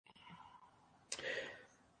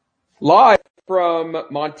Live from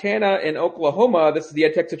Montana and Oklahoma, this is the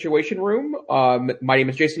EdTech Situation Room. My name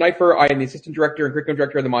is Jason Neiffer. I am the Assistant Director and Curriculum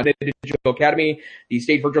Director of the Montana Digital Academy, the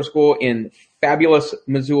state virtual school in fabulous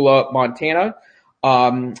Missoula, Montana.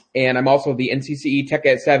 And I'm also the NCCE Tech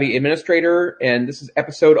Ed Savvy Administrator, and this is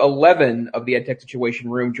episode 11 of the EdTech Situation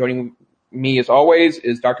Room. Joining me, as always,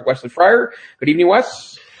 is Dr. Wesley Fryer. Good evening,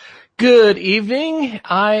 Wes. Good evening.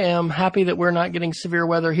 I am happy that we're not getting severe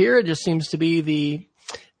weather here. It just seems to be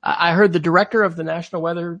I heard the director of the National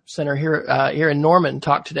Weather Center here in Norman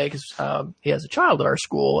talk today because he has a child at our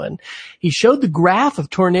school, and he showed the graph of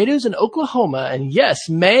tornadoes in Oklahoma. And yes,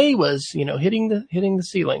 May was, hitting the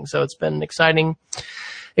ceiling. So it's been an exciting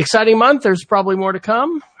month. There's probably more to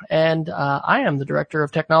come. And I am the director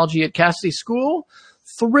of technology at Cassidy School.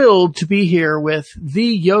 Thrilled to be here with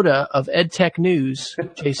the Yoda of EdTech News,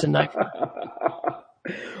 Jason Neiffer.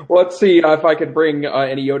 Well, let's see if I could bring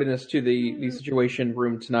any Yoda-ness to the Situation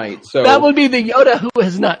Room tonight. So that would be the Yoda who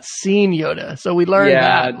has not seen Yoda. So we learned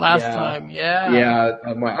that last time. Yeah.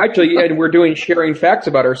 Actually, and we're doing sharing facts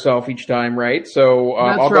about ourselves each time, right? So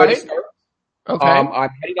I'll go ahead and start. Okay. I'm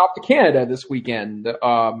heading off to Canada this weekend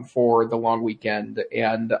for the long weekend,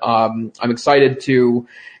 and I'm excited to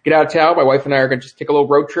get out of town. My wife and I are going to just take a little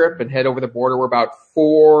road trip and head over the border. We're about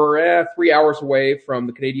 3 hours away from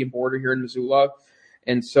the Canadian border here in Missoula.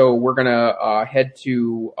 And so we're going to head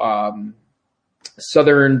to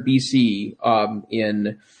southern BC for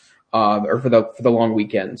the long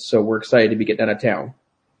weekend. So we're excited to be getting out of town.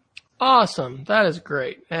 Awesome. That is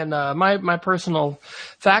great. And my personal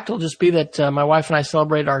fact will just be that my wife and I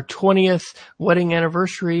celebrated our 20th wedding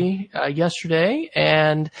anniversary yesterday,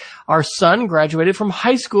 and our son graduated from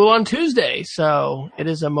high school on Tuesday. So it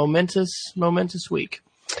is a momentous week.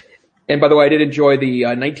 And by the way, I did enjoy the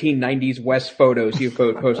 1990s Wes photos you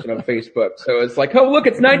posted on Facebook. So it's like, oh, look,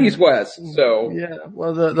 it's 90s Wes. So yeah,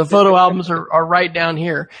 well, the photo albums are right down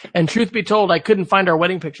here. And truth be told, I couldn't find our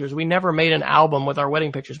wedding pictures. We never made an album with our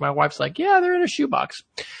wedding pictures. My wife's like, yeah, they're in a shoebox.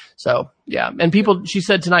 So yeah, and she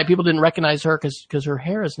said tonight people didn't recognize her because her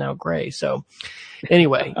hair is now gray. So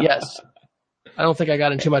anyway, yes. I don't think I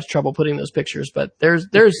got in too much trouble putting those pictures, but there's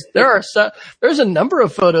a number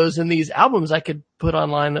of photos in these albums I could put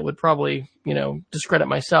online that would probably, discredit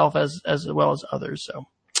myself as well as others. So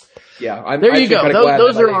yeah, there you go.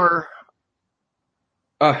 Those are our.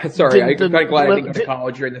 I'm kind of glad I didn't go to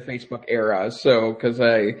college during the Facebook era. So, because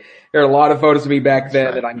there are a lot of photos of me back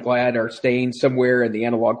then that I'm glad are staying somewhere in the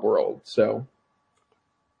analog world. So.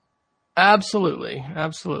 Absolutely.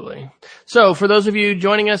 So for those of you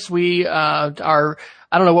joining us, we are,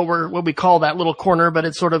 I don't know what we call that little corner, but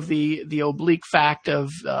it's sort of the oblique fact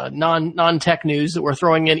of non-tech news that we're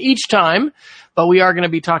throwing in each time. But we are going to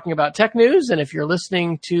be talking about tech news, and if you're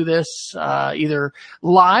listening to this either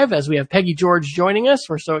live, as we have Peggy George joining us,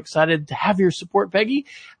 we're so excited to have your support, Peggy,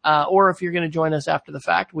 or if you're going to join us after the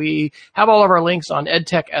fact, we have all of our links on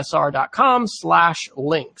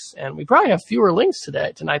edtechsr.com/links, and we probably have fewer links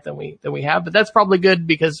tonight than we have, but that's probably good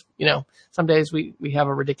because some days we have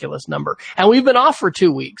a ridiculous number, and we've been off for 2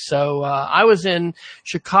 weeks. So I was in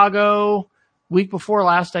Chicago week before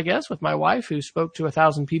last, I guess, with my wife, who spoke to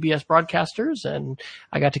 1,000 PBS broadcasters, and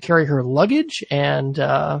I got to carry her luggage and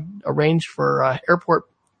arrange for airport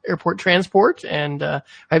transport. And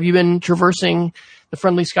have you been traversing the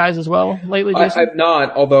friendly skies as well lately, Jason? I've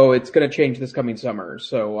not, although it's going to change this coming summer.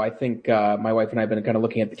 So I think my wife and I have been kind of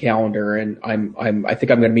looking at the calendar, and I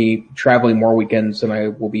think I'm going to be traveling more weekends than I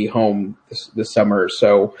will be home this summer.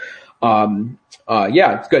 So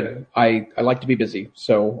yeah, it's good. I like to be busy,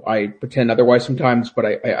 so I pretend otherwise sometimes, but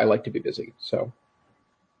I like to be busy. So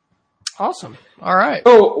awesome. All right.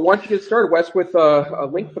 So why don't you get started, Wes, with a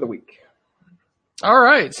link for the week? All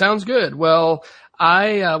right, sounds good. Well,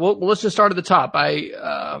 let's just start at the top.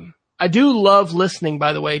 I do love listening,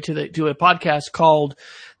 by the way, to a podcast called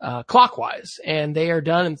Clockwise, and they are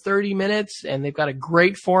done in 30 minutes, and they've got a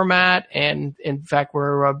great format. And in fact,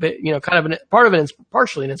 we're a bit,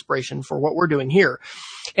 partially an inspiration for what we're doing here.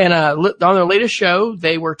 And on their latest show,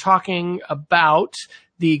 they were talking about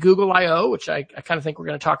the Google I/O, which I kind of think we're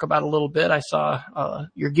going to talk about a little bit. I saw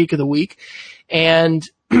your Geek of the Week, and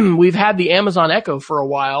we've had the Amazon Echo for a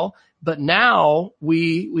while, but now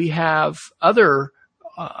we have other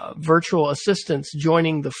virtual assistants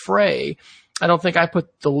joining the fray. I don't think I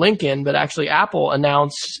put the link in, but actually Apple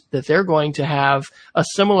announced that they're going to have a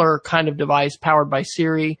similar kind of device powered by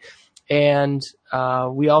Siri, and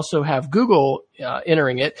we also have Google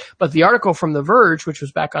entering it. But the article from The Verge, which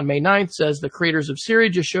was back on May 9th, says the creators of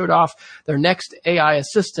Siri just showed off their next AI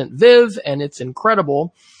assistant, Viv, and it's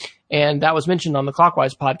incredible. And that was mentioned on the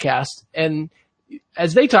Clockwise podcast. And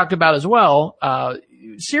as they talked about as well,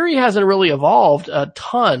 Siri hasn't really evolved a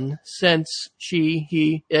ton since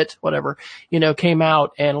it, whatever, came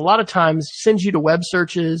out, and a lot of times sends you to web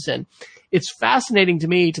searches, and it's fascinating to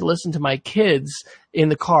me to listen to my kids in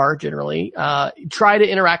the car generally, try to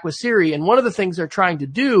interact with Siri. And one of the things they're trying to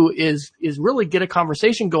do is really get a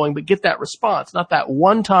conversation going, but get that response, not that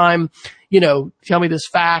one time, tell me this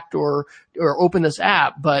fact or open this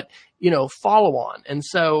app, but, follow on. And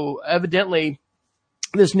so evidently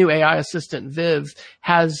this new AI assistant, Viv,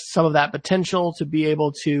 has some of that potential to be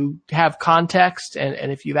able to have context.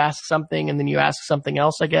 And if you ask something and then you ask something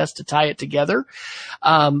else, I guess, to tie it together.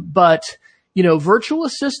 But virtual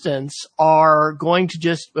assistants are going to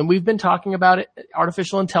just, and we've been talking about it,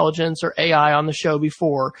 artificial intelligence or AI on the show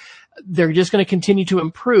before, they're just going to continue to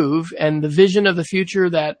improve. And the vision of the future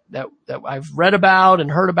that I've read about and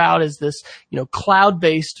heard about is this,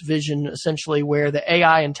 cloud-based vision, essentially, where the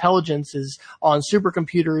AI intelligence is on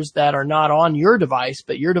supercomputers that are not on your device,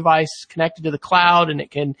 but your device connected to the cloud, and it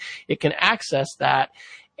can access that.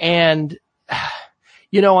 And,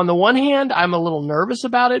 on the one hand, I'm a little nervous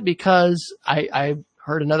about it because I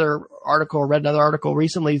heard another article or read another article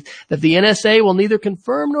recently that the NSA will neither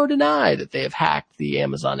confirm nor deny that they have hacked the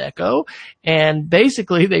Amazon Echo. And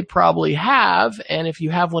basically they probably have. And if you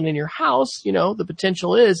have one in your house, the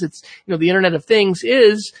potential is it's, the Internet of Things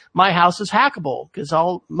is my house is hackable because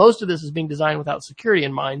most of this is being designed without security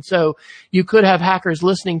in mind. So you could have hackers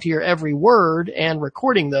listening to your every word and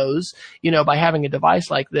recording those, by having a device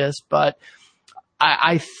like this. But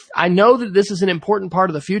I know that this is an important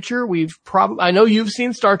part of the future. I know you've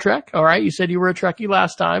seen Star Trek. All right. You said you were a Trekkie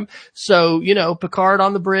last time. So, Picard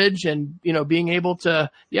on the bridge and, being able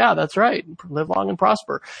to, yeah, that's right. Live long and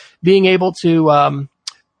prosper. Being able to, I'm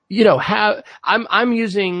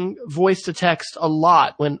using voice to text a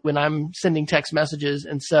lot when I'm sending text messages.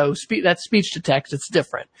 And so that's speech to text. It's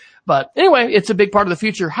different. But anyway, it's a big part of the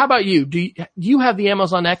future. How about you? Do you have the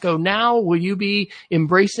Amazon Echo now? Will you be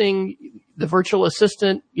embracing the virtual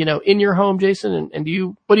assistant, in your home, Jason?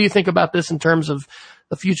 And what do you think about this in terms of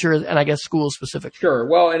the future and I guess schools specific? Sure.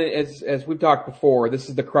 Well, and as we've talked before, this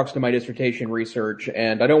is the crux of my dissertation research,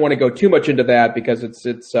 and I don't want to go too much into that because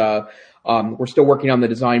we're still working on the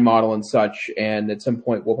design model and such, and at some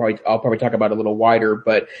point I'll probably talk about it a little wider,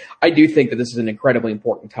 but I do think that this is an incredibly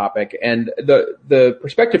important topic. And the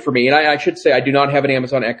perspective for me, and I should say I do not have an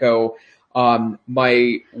Amazon Echo.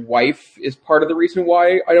 My wife is part of the reason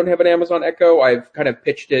why I don't have an Amazon Echo. I've kind of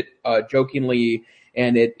pitched it, jokingly,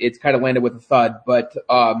 and it's kind of landed with a thud, but,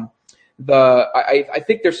 I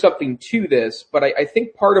think there's something to this, but I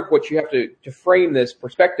think part of what you have to frame this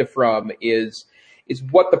perspective from is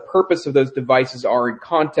what the purpose of those devices are in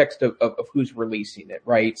context of who's releasing it,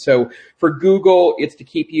 right? So for Google, it's to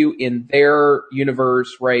keep you in their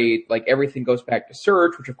universe, right? Like everything goes back to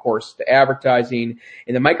search, which of course to advertising.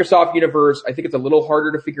 In the Microsoft universe, I think it's a little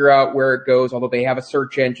harder to figure out where it goes, although they have a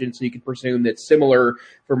search engine, so you can presume that's similar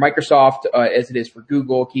for Microsoft as it is for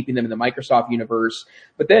Google, keeping them in the Microsoft universe.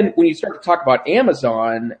 But then when you start to talk about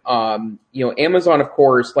Amazon, Amazon, of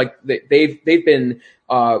course, like they've been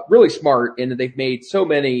really smart in that they've made so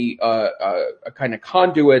many kind of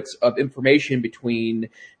conduits of information between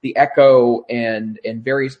the Echo and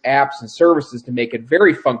various apps and services to make it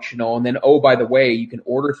very functional. And then, oh, by the way, you can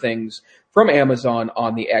order things from Amazon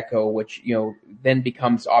on the Echo, which, then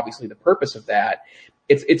becomes obviously the purpose of that.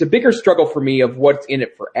 It's a bigger struggle for me of what's in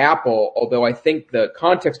it for Apple, although I think the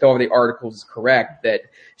context of all the articles is correct, that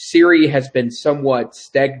Siri has been somewhat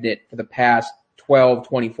stagnant for the past 12,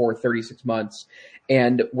 24, 36 months.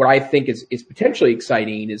 And what I think is potentially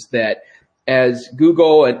exciting is that as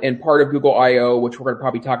Google and part of Google I/O, which we're going to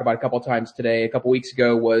probably talk about a couple of times today, a couple of weeks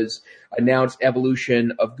ago was announced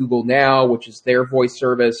evolution of Google Now, which is their voice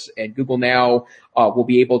service. And Google Now will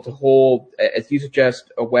be able to hold, as you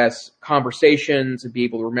suggest, Wes, conversations and be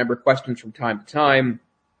able to remember questions from time to time.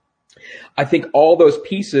 I think all those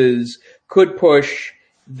pieces could push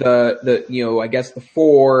the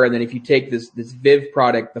 4, and then if you take this Viv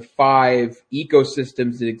product, the 5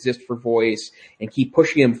 ecosystems that exist for voice and keep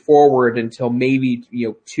pushing them forward until maybe,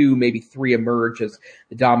 2, maybe 3 emerge as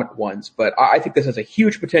the dominant ones. But I think this has a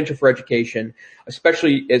huge potential for education,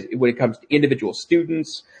 especially when it comes to individual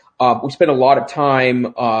students. We spend a lot of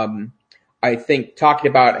time, I think, talking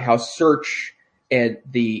about how search and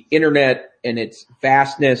the internet and its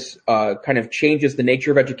vastness kind of changes the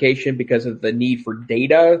nature of education because of the need for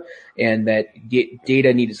data, and that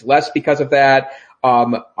data need is less because of that.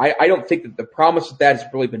 I don't think that the promise of that has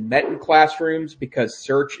really been met in classrooms because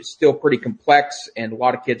search is still pretty complex and a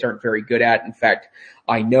lot of kids aren't very good at it. In fact,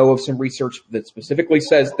 I know of some research that specifically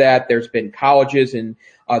says that there's been colleges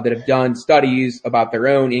that have done studies about their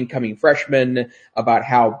own incoming freshmen about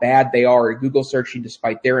how bad they are at Google searching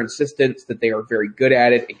despite their insistence that they are very good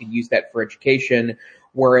at it and can use that for education.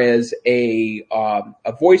 Whereas a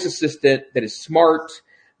voice assistant that is smart,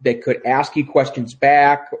 that could ask you questions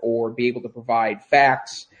back or be able to provide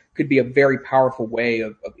facts could be a very powerful way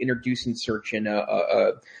of introducing search in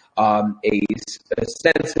a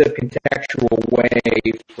sensitive, contextual way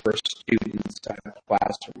for students in a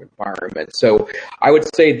classroom environment. So I would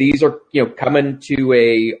say these are, coming to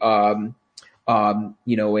a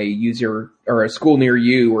user or a school near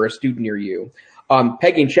you or a student near you.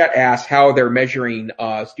 Peggy and Chet asked how they're measuring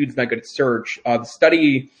students not good at search. The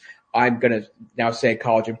study, I'm going to now say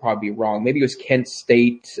college and probably be wrong. Maybe it was Kent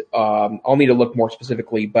State. I'll need to look more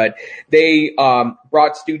specifically, but they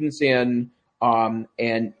brought students in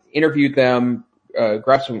and interviewed them,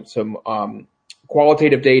 grabbed some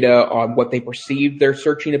qualitative data on what they perceived their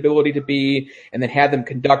searching ability to be, and then had them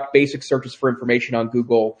conduct basic searches for information on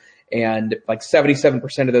Google. And like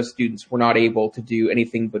 77% of those students were not able to do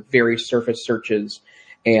anything but very surface searches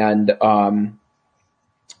and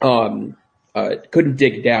couldn't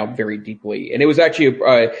dig down very deeply. And it was actually,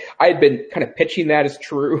 I had been kind of pitching that as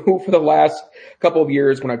true for the last couple of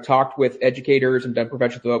years when I've talked with educators and done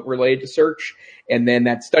professional development related to search. And then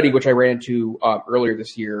that study, which I ran into earlier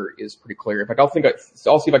this year, is pretty clear. In fact, I'll see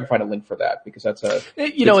if I can find a link for that because that's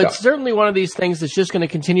it's certainly one of these things that's just going to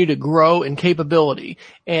continue to grow in capability.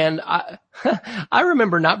 And I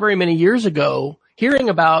remember not very many years ago hearing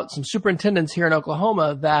about some superintendents here in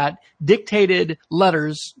Oklahoma that dictated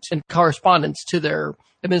letters and correspondence to their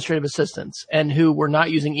administrative assistants and who were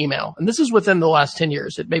not using email. And this is within the last 10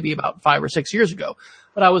 years. It may be about 5 or 6 years ago.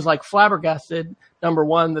 But I was like flabbergasted, number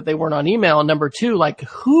one, that they weren't on email. And number two, like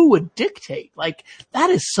who would dictate? Like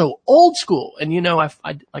that is so old school. And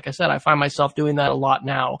like I said, I find myself doing that a lot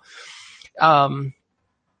now.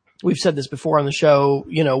 We've said this before on the show,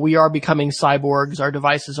 we are becoming cyborgs. Our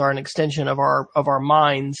devices are an extension of our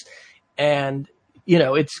minds. And,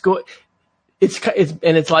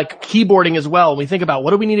 it's like keyboarding as well. We think about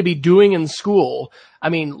what do we need to be doing in school? I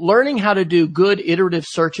mean, learning how to do good iterative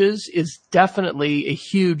searches is definitely a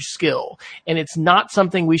huge skill, and it's not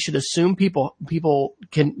something we should assume people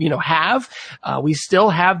can, have. We still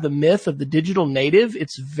have the myth of the digital native.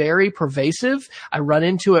 It's very pervasive. I run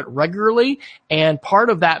into it regularly, and part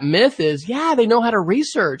of that myth is, they know how to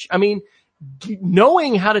research. I mean,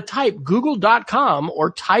 knowing how to type google.com or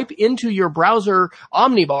type into your browser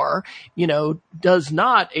Omnibar, does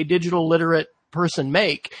not a digital literate person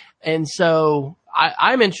make. And so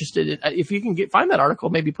I'm interested if you can find that article,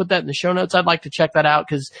 maybe put that in the show notes. I'd like to check that out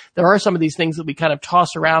because there are some of these things that we kind of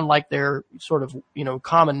toss around like they're sort of,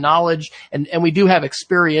 common knowledge. And we do have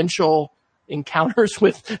experiential encounters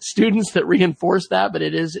with students that reinforce that, but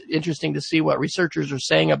it is interesting to see what researchers are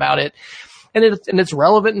saying about it. And it's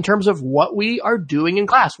relevant in terms of what we are doing in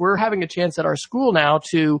class. We're having a chance at our school now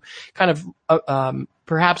to kind of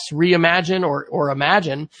perhaps reimagine or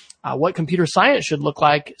imagine what computer science should look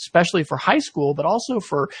like, especially for high school, but also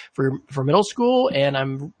for middle school. And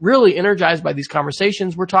I'm really energized by these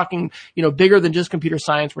conversations. We're talking, bigger than just computer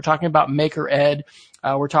science. We're talking about Maker Ed.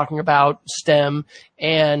 We're talking about STEM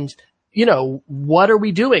and what are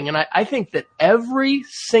we doing? And I think that every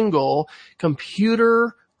single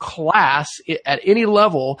computer class at any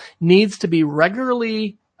level needs to be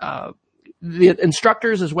regularly, the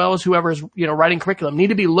instructors as well as whoever's, writing curriculum need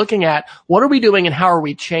to be looking at what are we doing and how are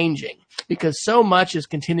we changing? Because so much is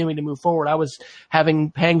continuing to move forward. I was having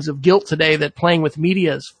pangs of guilt today that Playing with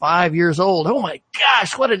Media is 5 years old. Oh my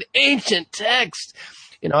gosh, what an ancient text.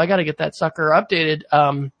 I got to get that sucker updated.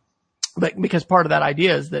 But because part of that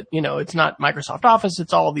idea is that, it's not Microsoft Office,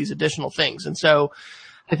 it's all these additional things. And so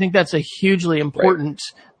I think that's a hugely important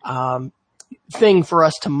thing for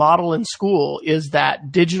us to model in school is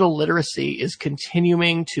that digital literacy is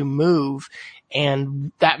continuing to move.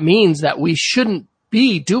 And that means that we shouldn't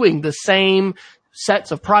be doing the same sets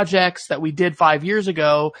of projects that we did 5 years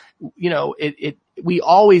ago. We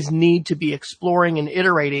always need to be exploring and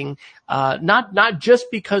iterating, not just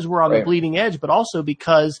because we're on the bleeding edge, but also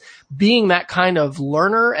because being that kind of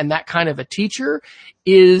learner and that kind of a teacher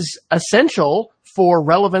is essential for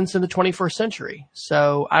relevance in the 21st century.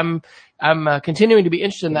 So I'm continuing to be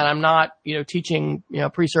interested in that. I'm not, teaching,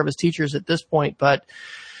 pre-service teachers at this point, but,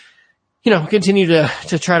 continue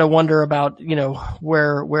to try to wonder about,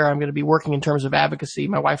 where I'm going to be working in terms of advocacy.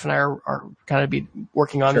 My wife and I are kind of be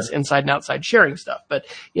working on this inside and outside sharing stuff, but,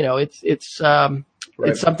 it's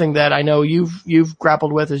It's something that I know you've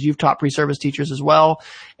grappled with as you've taught pre-service teachers as well.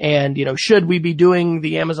 And, should we be doing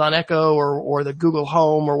the Amazon Echo or the Google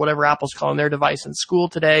Home or whatever Apple's calling their device in school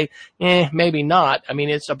today? Maybe not. I mean,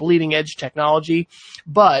 it's a bleeding edge technology,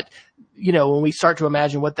 but when we start to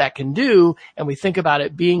imagine what that can do and we think about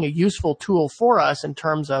it being a useful tool for us in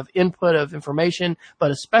terms of input of information,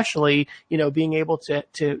 but especially, being able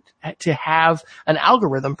to have an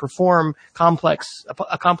algorithm perform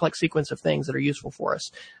a complex sequence of things that are useful for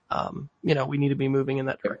us. We need to be moving in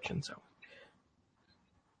that direction. So.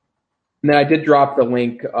 And then I did drop the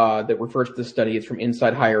link that refers to the study. It's from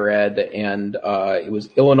Inside Higher Ed, and it was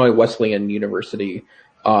Illinois Wesleyan University.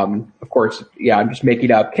 Of course, I'm just making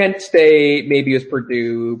it up. Kent State, maybe it was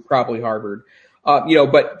Purdue, probably Harvard.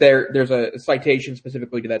 But there's a citation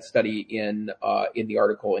specifically to that study in the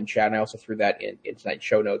article in chat, and I also threw that in tonight's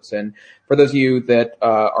show notes. And for those of you that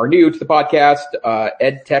are new to the podcast,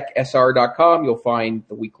 edtechsr.com, you'll find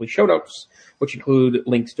the weekly show notes, which include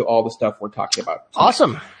links to all the stuff we're talking about tonight.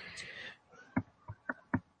 Awesome.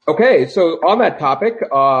 Okay, so on that topic,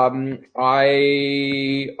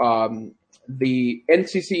 the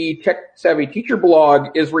NCCE Tech Savvy Teacher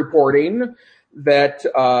blog is reporting that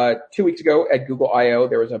 2 weeks ago at Google I/O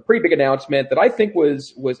there was a pretty big announcement that I think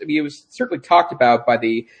was it was certainly talked about by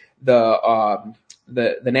the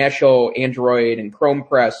National Android and Chrome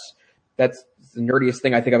Press. That's the nerdiest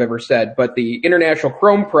thing I think I've ever said, but the International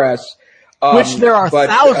Chrome Press. Which there are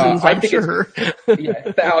thousands, I'm sure.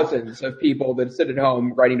 Thousands of people that sit at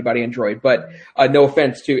home writing about Android. But no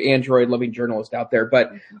offense to Android-loving journalists out there.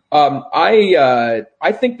 But I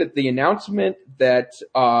think that the announcement that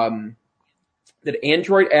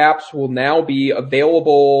Android apps will now be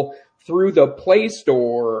available through the Play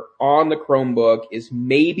Store on the Chromebook is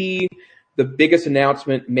maybe the biggest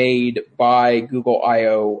announcement made by Google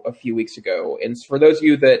I/O a few weeks ago. And for those of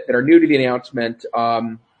you that are new to the announcement,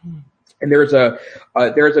 and there's a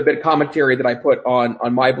bit of commentary that I put on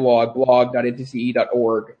my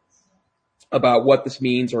blog.ntce.org about what this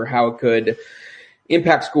means or how it could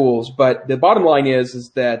impact schools. But the bottom line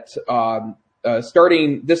is that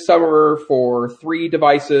starting this summer for 3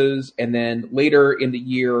 devices and then later in the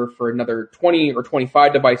year for another 20 or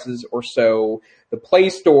 25 devices or so, the Play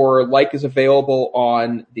Store, like is available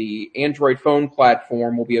on the Android phone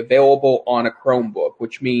platform, will be available on a Chromebook,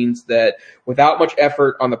 which means that without much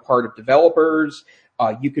effort on the part of developers,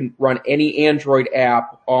 you can run any Android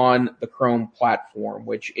app on the Chrome platform,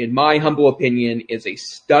 which in my humble opinion is a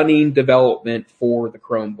stunning development for the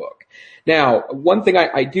Chromebook. Now, one thing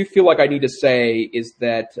I do feel like I need to say is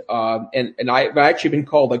that, and I've actually been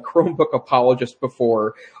called a Chromebook apologist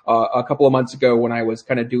before, a couple of months ago when I was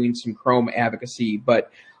kind of doing some Chrome advocacy, but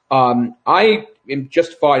I am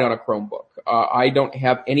just fine on a Chromebook. I don't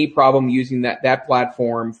have any problem using that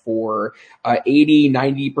platform for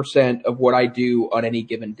 80-90% of what I do on any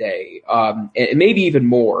given day, and maybe even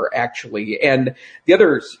more, actually. And the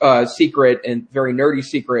other secret and very nerdy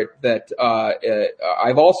secret that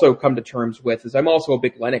I've also come to terms with is I'm also a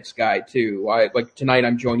big Linux guy, too. Like tonight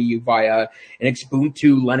I'm joining you via an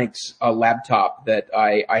Ubuntu Linux laptop that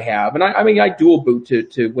I have. And I dual boot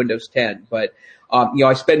to Windows 10, but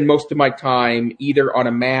I spend most of my time either on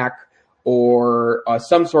a Mac or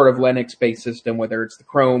some sort of Linux-based system, whether it's the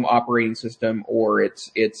Chrome operating system or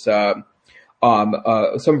it's some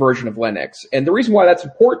version of Linux. And the reason why that's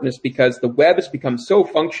important is because the web has become so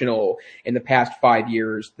functional in the past 5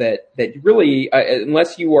 years that really,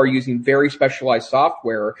 unless you are using very specialized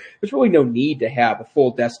software, there's really no need to have a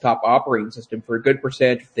full desktop operating system for a good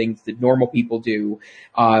percentage of things that normal people do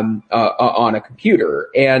on a computer.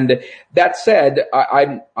 And that said,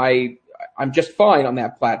 I'm just fine on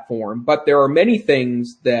that platform, but there are many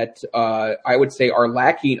things that I would say are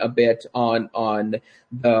lacking a bit on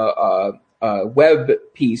the web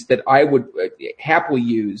piece that I would happily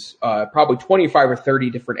use, probably 25 or 30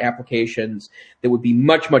 different applications that would be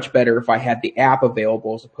much, much better if I had the app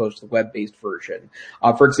available as opposed to the web-based version.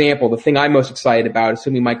 For example, the thing I'm most excited about,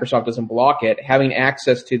 assuming Microsoft doesn't block it, having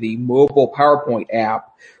access to the mobile PowerPoint app,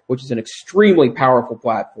 which is an extremely powerful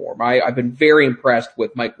platform. I've been very impressed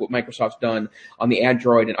with what Microsoft's done on the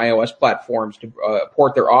Android and iOS platforms to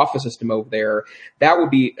port their Office system over there. That would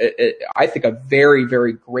be, I think, a very,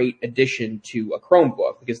 very great addition to a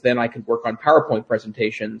Chromebook, because then I could work on PowerPoint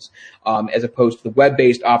presentations as opposed to the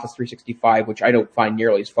web-based Office 365, which I don't find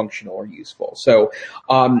nearly as functional or useful. So,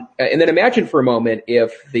 and then imagine for a moment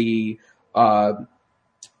if the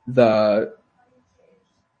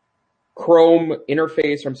Chrome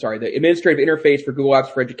interface, the administrative interface for Google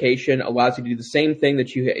Apps for Education allows you to do the same thing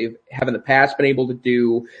that you have in the past been able to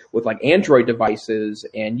do with like Android devices.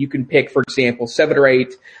 And you can pick, for example, 7 or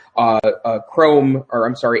 8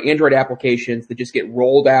 Android applications that just get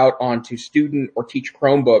rolled out onto student or teacher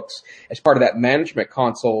Chromebooks as part of that management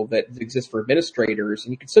console that exists for administrators.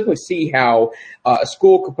 And you can simply see how a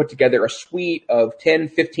school could put together a suite of 10,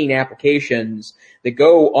 15 applications that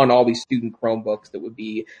go on all these student Chromebooks that would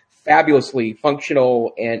be fabulously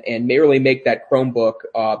functional and may really make that Chromebook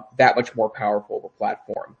that much more powerful of a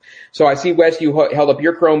platform. So I see, Wes, you held up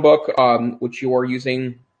your Chromebook, which you are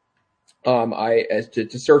using to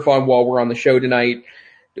surf on while we're on the show tonight.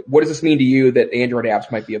 What does this mean to you that Android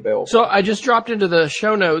apps might be available? So I just dropped into the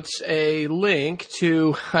show notes a link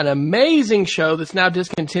to an amazing show that's now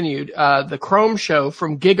discontinued, the Chrome show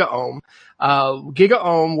from GigaOM.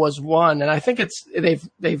 GigaOM was one, and I think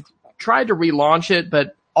they've tried to relaunch it,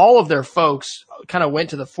 but all of their folks kind of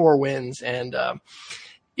went to the four winds. And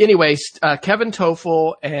anyways, Kevin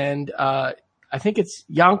Toffel and I think it's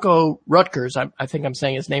Janko Rutgers, I think I'm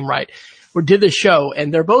saying his name right, did the show,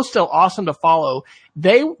 and they're both still awesome to follow.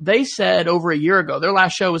 They said over a year ago, their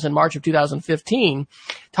last show was in March of 2015,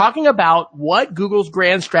 talking about what Google's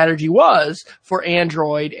grand strategy was for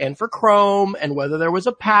Android and for Chrome, and whether there was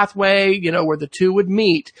a pathway, where the two would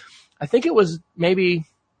meet. I think it was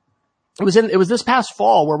this past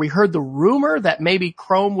fall where we heard the rumor that maybe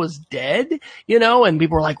Chrome was dead, and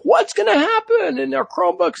people were like, what's going to happen? And their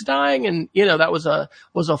Chromebook's dying. And, that was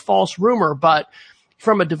a false rumor. But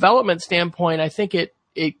from a development standpoint, I think it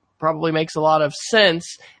probably makes a lot of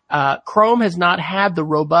sense. Chrome has not had the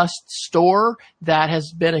robust store that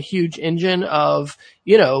has been a huge engine of,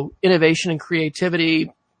 innovation and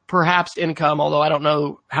creativity, perhaps income, although I don't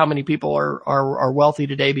know how many people are wealthy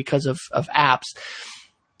today because of apps.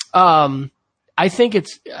 I think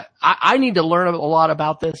I need to learn a lot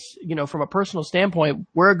about this, from a personal standpoint.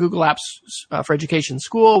 We're a Google Apps for Education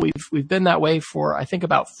school. We've been that way for, I think,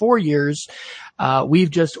 about 4 years. We've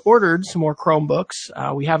just ordered some more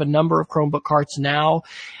Chromebooks. We have a number of Chromebook carts now.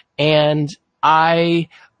 And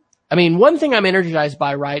one thing I'm energized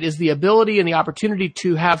by, right, is the ability and the opportunity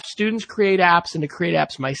to have students create apps and to create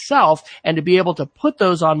apps myself and to be able to put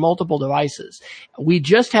those on multiple devices. We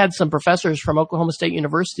just had some professors from Oklahoma State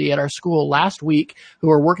University at our school last week who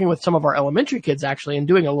are working with some of our elementary kids actually and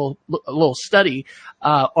doing a little study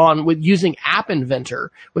with using App Inventor,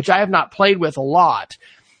 which I have not played with a lot.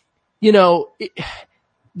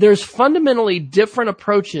 There's fundamentally different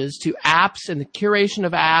approaches to apps and the curation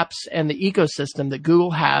of apps and the ecosystem that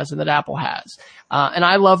Google has and that Apple has. And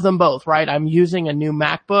I love them both, right? I'm using a new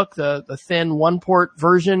MacBook, the thin one port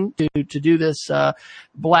version to do this,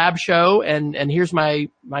 blab show. And here's my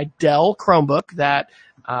Dell Chromebook that,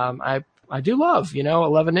 I do love,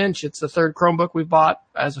 11 inch. It's the third Chromebook we've bought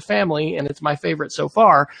as a family, and it's my favorite so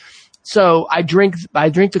far. So I drink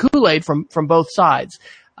the Kool-Aid from both sides.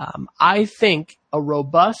 I think a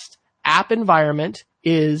robust app environment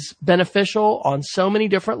is beneficial on so many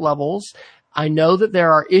different levels. I know that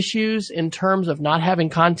there are issues in terms of not having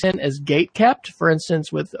content as gate kept, for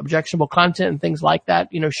instance, with objectionable content and things like that,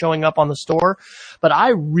 showing up on the store. But I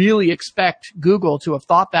really expect Google to have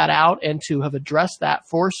thought that out and to have addressed that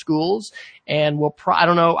for schools. And I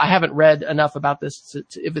don't know, I haven't read enough about this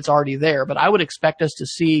if it's already there, but I would expect us to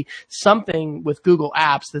see something with Google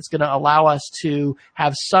Apps that's going to allow us to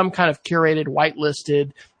have some kind of curated,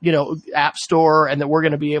 whitelisted, app store, and that we're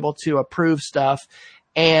going to be able to approve stuff.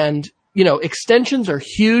 And extensions are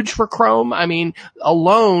huge for Chrome.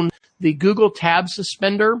 Alone, the Google Tab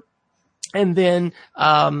Suspender, and then,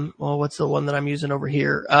 what's the one that I'm using over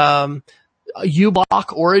here?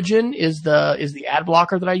 uBlock Origin is the ad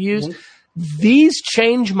blocker that I use. Mm-hmm. These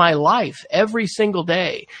change my life every single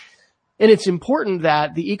day. And it's important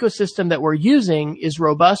that the ecosystem that we're using is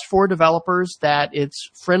robust for developers, that it's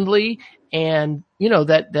friendly, and,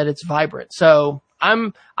 that it's vibrant. So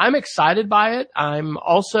I'm excited by it. I'm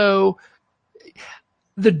also,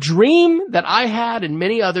 the dream that I had and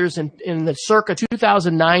many others in the circa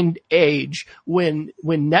 2009 age, when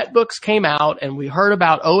netbooks came out and we heard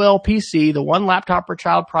about OLPC, the One Laptop Per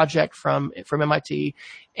Child project from MIT,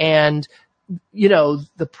 and,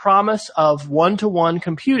 the promise of one-to-one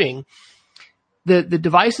computing, the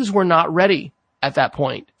devices were not ready at that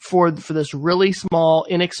point for this really small,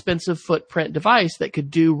 inexpensive footprint device that could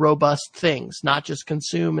do robust things, not just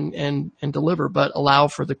consume and deliver, but allow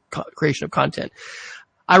for the creation of content.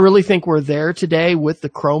 I really think we're there today with the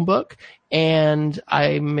Chromebook, and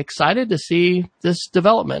I'm excited to see this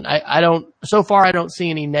development. So far I don't see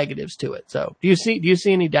any negatives to it. So do you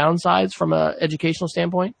see any downsides from an educational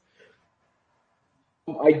standpoint?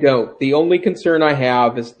 I don't. The only concern I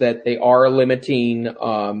have is that they are limiting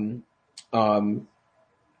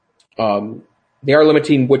they are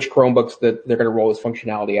limiting which Chromebooks that they're going to roll this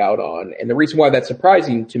functionality out on. And the reason why that's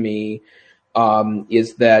surprising to me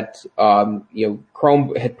is that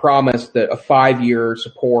Chrome had promised that a 5-year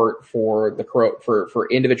support for the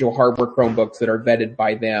for individual hardware Chromebooks that are vetted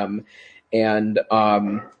by them, and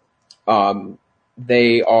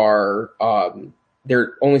they are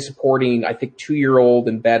they're only supporting, I think, 2-year-old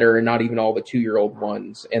and better, and not even all the 2-year-old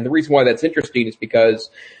ones. And the reason why that's interesting is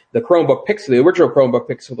because the Chromebook Pixel, the original Chromebook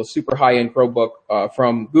Pixel, the super high-end Chromebook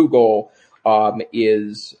from Google,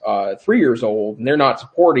 is 3 years old, and they're not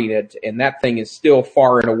supporting it, and that thing is still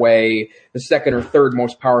far and away the second or third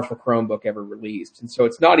most powerful Chromebook ever released. And so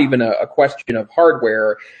it's not even a question of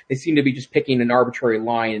hardware. They seem to be just picking an arbitrary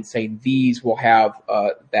line and saying these will have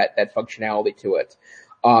that functionality to it.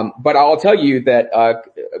 But I'll tell you that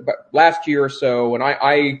last year or so,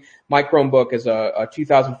 and my Chromebook is a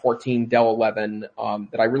 2014 Dell 11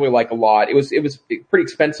 that I really like a lot. It was pretty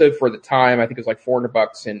expensive for the time. I think it was like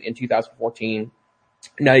 $400 in 2014.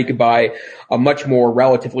 Now you could buy a much more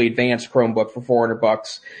relatively advanced Chromebook for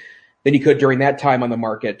 $400 than you could during that time on the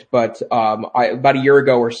market. But about a year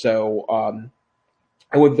ago or so,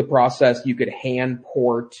 I went through the process. You could hand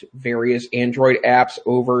port various Android apps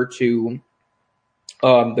over to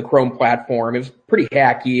the Chrome platform. It was pretty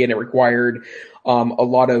hacky, and it required a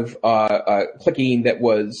lot of clicking that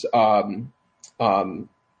was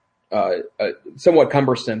somewhat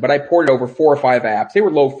cumbersome. But I ported over 4 or 5 apps. They were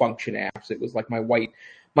low function apps. It was like my white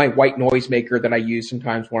noisemaker that I use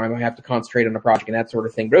sometimes when I have to concentrate on a project and that sort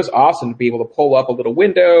of thing. But it was awesome to be able to pull up a little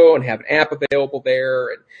window and have an app available there.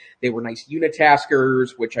 And they were nice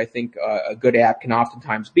unitaskers, which I think a good app can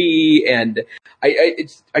oftentimes be. And I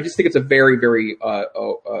just think it's a very, very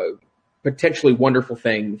potentially wonderful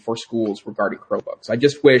thing for schools regarding Chromebooks. I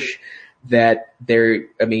just wish that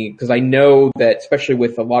because I know that especially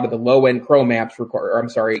with a lot of the low-end Chrome apps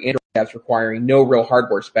Android apps requiring no real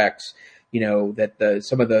hardware specs, that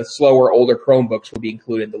some of the slower, older Chromebooks will be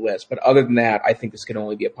included in the list. But other than that, I think this can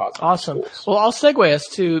only be a positive. Awesome. Well, I'll segue us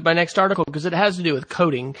to my next article because it has to do with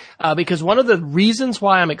coding. Because one of the reasons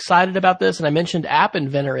why I'm excited about this, and I mentioned App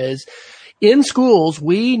Inventor, is in schools,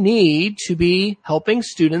 we need to be helping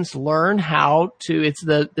students learn how to, it's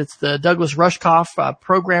the Douglas Rushkoff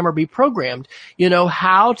program or be programmed,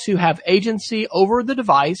 how to have agency over the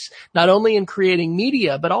device, not only in creating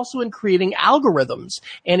media, but also in creating algorithms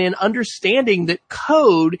and in understanding that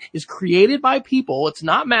code is created by people. It's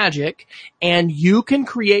not magic, and you can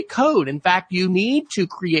create code. In fact, you need to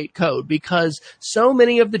create code because so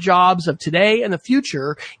many of the jobs of today and the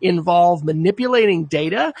future involve manipulating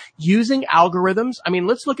data, using algorithms. I mean,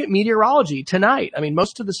 let's look at meteorology tonight. I mean,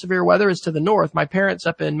 most of the severe weather is to the north. My parents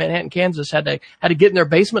up in Manhattan, Kansas had to get in their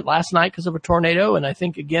basement last night because of a tornado. And I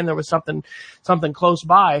think again, there was something close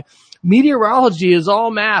by. Meteorology is all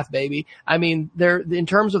math, baby. I mean, in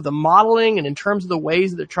terms of the modeling and in terms of the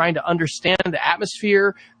ways that they're trying to understand the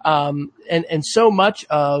atmosphere, and so much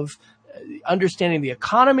of understanding the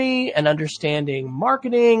economy and understanding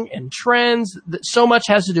marketing and trends, that so much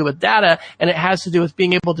has to do with data, and it has to do with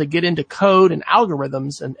being able to get into code and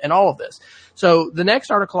algorithms and all of this. So the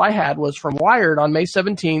next article I had was from Wired on May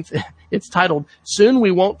 17th. It's titled, "Soon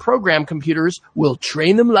We Won't Program Computers, We'll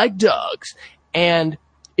Train Them Like Dogs." And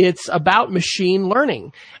it's about machine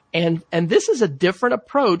learning. And this is a different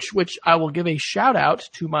approach, which I will give a shout out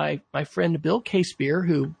to my friend Bill Casebeer,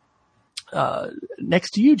 who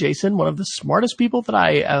next to you, Jason, one of the smartest people that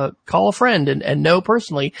I call a friend and know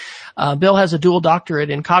personally. Bill has a dual doctorate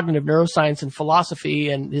in cognitive neuroscience and philosophy,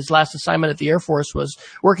 and his last assignment at the Air Force was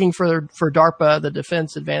working for DARPA, the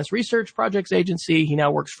Defense Advanced Research Projects Agency. He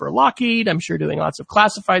now works for Lockheed, I'm sure doing lots of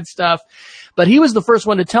classified stuff. But he was the first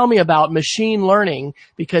one to tell me about machine learning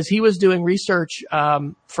because he was doing research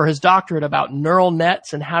for his doctorate about neural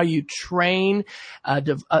nets and how you train,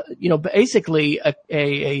 basically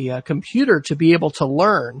a computer to be able to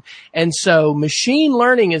learn. And so machine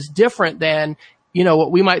learning is different than,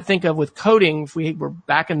 what we might think of with coding if we were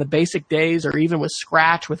back in the basic days, or even with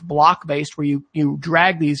Scratch, with block-based, where you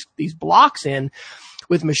drag these blocks in.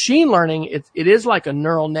 With machine learning, it is like a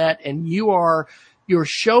neural net, and you're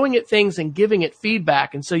showing it things and giving it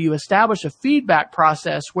feedback. And so you establish a feedback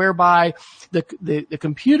process whereby the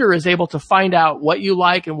computer is able to find out what you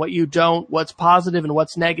like and what you don't, what's positive and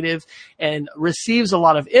what's negative, and receives a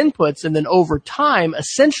lot of inputs. And then over time,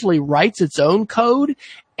 essentially writes its own code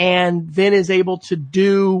and then is able to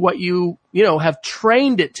do what you have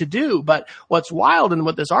trained it to do. But what's wild and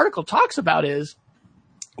what this article talks about is,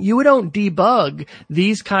 you don't debug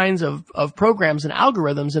these kinds of programs and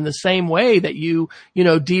algorithms in the same way that you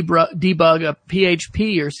debug a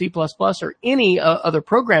PHP or C++ or any other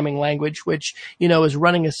programming language, which, is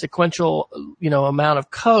running a sequential, amount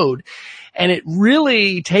of code. And it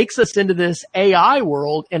really takes us into this AI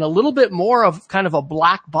world and a little bit more of kind of a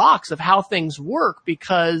black box of how things work,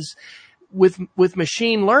 because with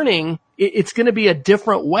machine learning, it's going to be a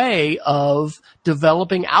different way of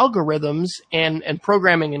developing algorithms and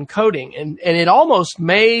programming and coding. And it almost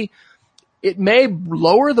may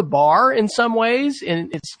lower the bar in some ways.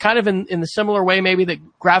 And it's kind of in the similar way maybe that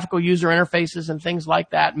graphical user interfaces and things like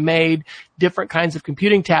that made different kinds of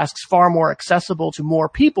computing tasks far more accessible to more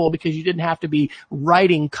people, because you didn't have to be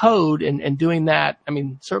writing code and doing that. I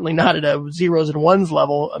mean, certainly not at a zeros and ones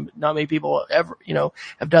level. Not many people ever,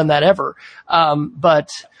 have done that ever. But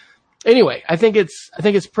anyway, I think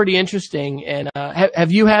it's pretty interesting. And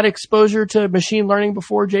have you had exposure to machine learning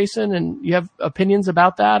before, Jason? And you have opinions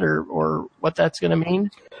about that or what that's going to mean?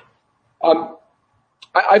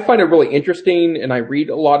 I find it really interesting, and I read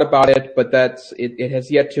a lot about it, but it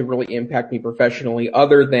has yet to really impact me professionally.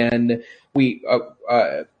 Other than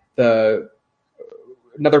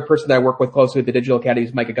another person that I work with closely at the Digital Academy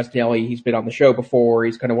is Mike Agustinelli. He's been on the show before.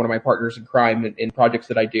 He's kind of one of my partners in crime in projects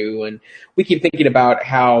that I do. And we keep thinking about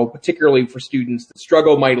how, particularly for students that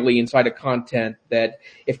struggle mightily inside of content, that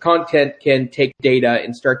if content can take data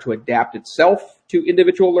and start to adapt itself to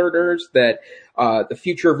individual learners, that the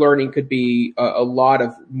future of learning could be a lot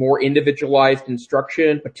of more individualized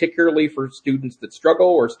instruction, particularly for students that struggle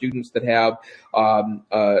or students that have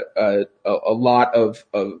a lot of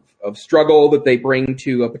struggle that they bring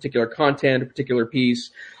to a particular content, a particular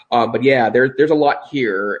piece. But yeah, there's a lot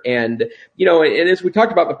here. And, and as we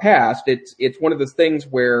talked about in the past, it's one of those things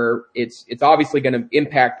where it's obviously going to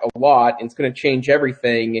impact a lot and it's going to change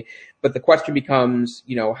everything. But the question becomes,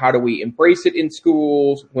 how do we embrace it in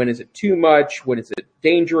schools? When is it too much? When is it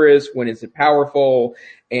dangerous? When is it powerful?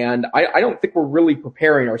 And I don't think we're really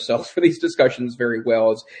preparing ourselves for these discussions very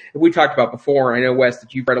well. As we talked about before, I know, Wes,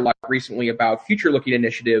 that you've read a lot recently about future-looking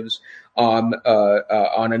initiatives on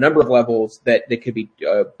a number of levels that could be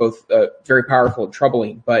both very powerful and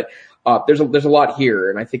troubling. But there's a lot here,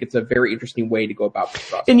 and I think it's a very interesting way to go about this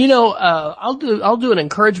process. And I'll do an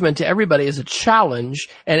encouragement to everybody as a challenge,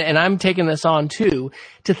 and I'm taking this on too,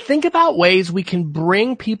 to think about ways we can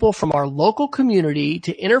bring people from our local community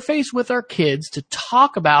to interface with our kids to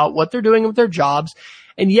talk about what they're doing with their jobs.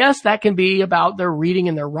 And yes, that can be about their reading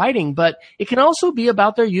and their writing, but it can also be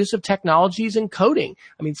about their use of technologies and coding.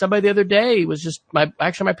 I mean, somebody the other day was just my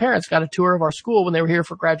parents got a tour of our school when they were here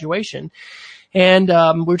for graduation. And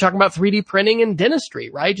we were talking about 3D printing in dentistry,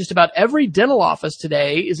 right? Just about every dental office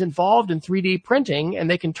today is involved in 3D printing, and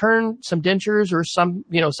they can turn some dentures or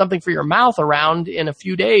something for your mouth around in a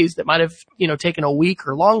few days that might have, taken a week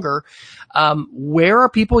or longer. Where are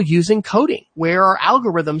people using coding? Where are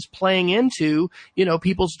algorithms playing into,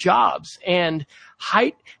 people's jobs? And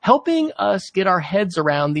helping us get our heads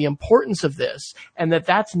around the importance of this, and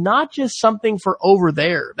that's not just something for over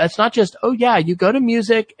there. That's not just, oh yeah, you go to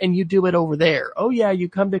music and you do it over there. Oh yeah, you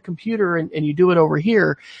come to computer and you do it over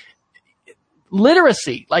here.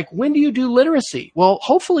 Literacy, like when do you do literacy? Well,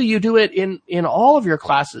 hopefully you do it in all of your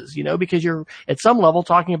classes, because you're at some level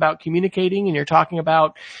talking about communicating and you're talking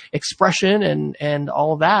about expression and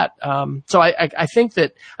all of that. So I think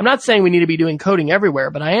that I'm not saying we need to be doing coding everywhere,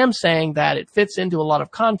 but I am saying that it fits into a lot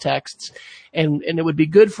of contexts, and it would be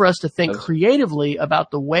good for us to think creatively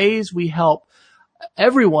about the ways we help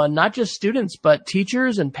everyone, not just students, but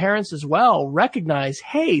teachers and parents as well, recognize,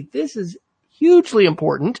 hey, this is hugely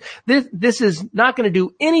important. This is not going to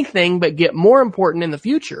do anything but get more important in the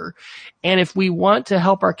future. And if we want to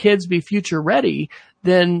help our kids be future ready,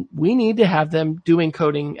 then we need to have them doing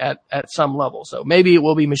coding at some level. So maybe it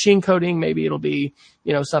will be machine coding, maybe it'll be,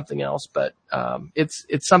 something else, but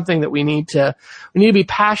it's something that we need to be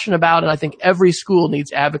passionate about, and I think every school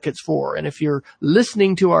needs advocates for. And if you're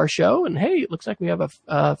listening to our show, and hey, it looks like we have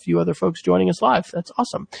a few other folks joining us live. That's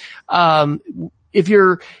awesome.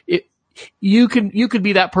 You could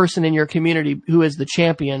be that person in your community who is the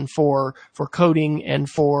champion for coding and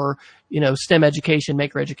for, STEM education,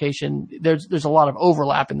 maker education. There's a lot of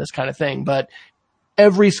overlap in this kind of thing, but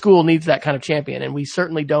every school needs that kind of champion. And we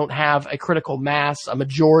certainly don't have a critical mass, a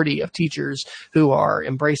majority of teachers who are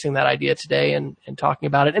embracing that idea today and talking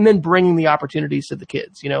about it, and then bringing the opportunities to the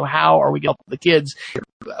kids. How are we going to help the kids?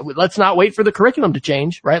 Let's not wait for the curriculum to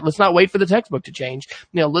change, right? Let's not wait for the textbook to change.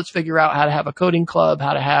 Let's figure out how to have a coding club,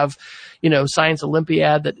 how to have, Science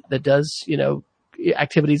Olympiad that does,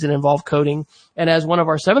 activities that involve coding. And as one of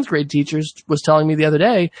our 7th grade teachers was telling me the other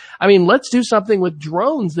day, I mean, let's do something with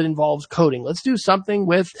drones that involves coding. Let's do something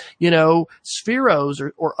with,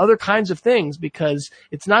 Spheros or other kinds of things, because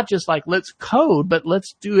it's not just like, let's code, but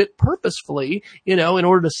let's do it purposefully, in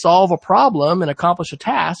order to solve a problem and accomplish a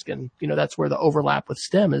task. And, that's where the overlap with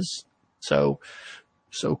STEM is so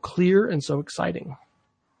clear and so exciting.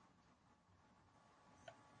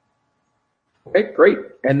 Okay, great.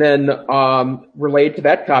 And then related to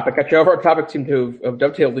that topic, actually all of our topics seem to have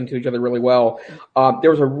dovetailed into each other really well.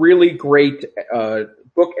 There was a really great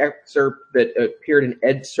book excerpt that appeared in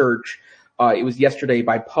EdSearch. It was yesterday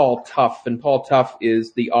by Paul Tough, and Paul Tough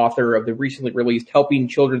is the author of the recently released Helping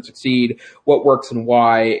Children Succeed, What Works and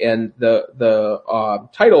Why, and the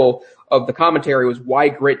title of the commentary was Why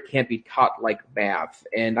Grit Can't Be Taught Like Math.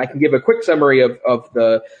 And I can give a quick summary of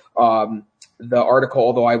the article,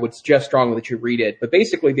 although I would suggest strongly that you read it. But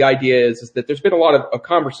basically the idea is that there's been a lot of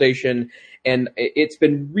conversation, and it's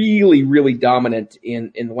been really, really dominant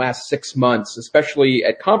in the last 6 months, especially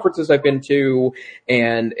at conferences I've been to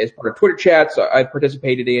and as part of Twitter chats I've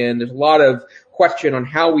participated in. There's a lot of question on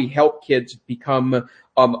how we help kids become,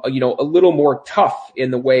 a little more tough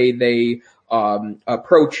in the way they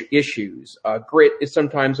approach issues. Grit is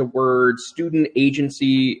sometimes a word. Student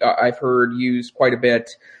agency, I've heard used quite a bit.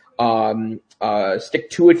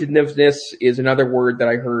 Stick-to-itiveness is another word that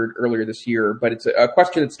I heard earlier this year, but it's a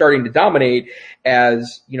question that's starting to dominate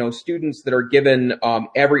as, students that are given,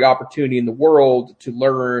 every opportunity in the world to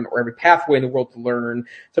learn, or every pathway in the world to learn,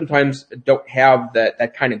 sometimes don't have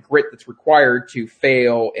that kind of grit that's required to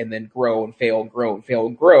fail and then grow and fail and grow and fail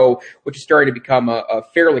and grow, which is starting to become a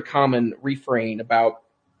fairly common refrain about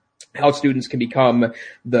how students can become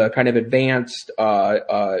the kind of advanced,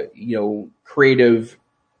 creative,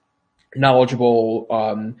 knowledgeable,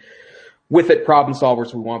 with it problem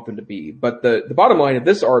solvers we want them to be. But the bottom line of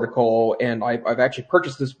this article, and I've actually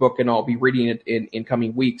purchased this book and I'll be reading it in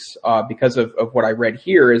coming weeks, because of what I read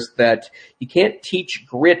here, is that you can't teach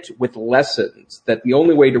grit with lessons. That the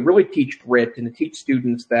only way to really teach grit and to teach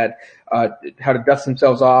students that, how to dust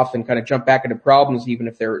themselves off and kind of jump back into problems, even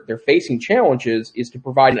if they're facing challenges, is to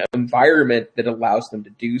provide an environment that allows them to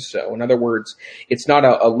do so. In other words, it's not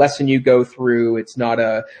a lesson you go through. It's not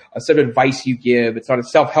a set of advice you give. It's not a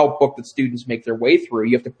self-help book that students make their way through.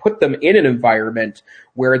 You have to put them in an environment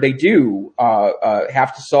where they do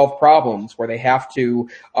have to solve problems, where they have to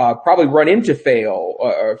probably run into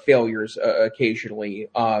failures occasionally.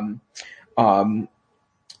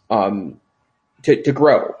 To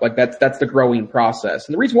grow. Like that's the growing process.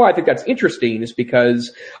 And the reason why I think that's interesting is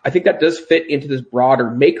because I think that does fit into this broader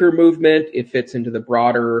maker movement. It fits into the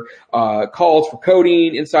broader calls for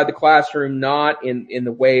coding inside the classroom, not in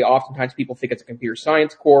the way oftentimes people think it's a computer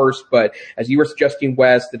science course, but as you were suggesting,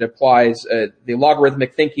 Wes, that applies the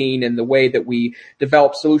logarithmic thinking, and the way that we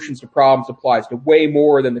develop solutions to problems applies to way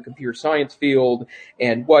more than the computer science field.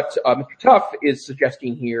 And what Mr. Tough is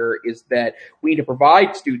suggesting here is that we need to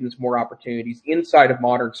provide students more opportunities inside of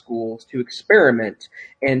modern schools to experiment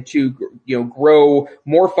and to grow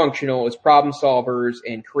more functional as problem solvers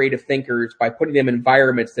and creative thinkers by putting them in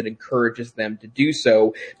environments that encourages them to do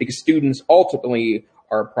so, because students ultimately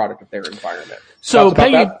are a product of their environment. So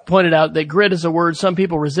Peggy pointed out that grit is a word some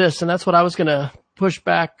people resist, and that's what I was going to push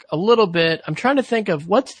back a little bit. I'm trying to think of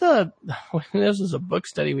this is a book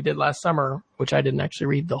study we did last summer, which I didn't actually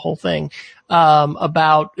read the whole thing,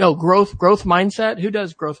 about growth mindset. Who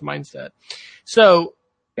does growth mindset? So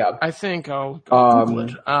yeah, I think Google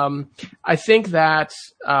it. I think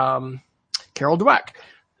that's Carol Dweck.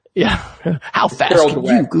 Yeah. How fast Carol can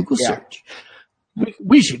Dweck. you Google search?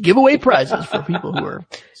 We should give away prizes for people who are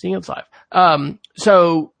seeing us live.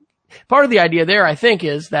 So part of the idea there, I think,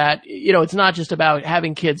 is that, it's not just about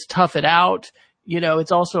having kids tough it out.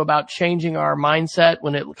 It's also about changing our mindset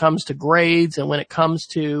when it comes to grades and when it comes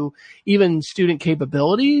to even student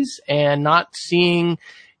capabilities, and not seeing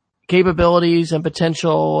capabilities and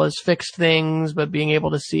potential as fixed things, but being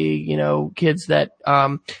able to see, kids that,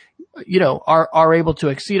 are able to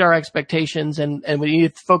exceed our expectations, and we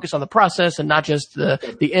need to focus on the process and not just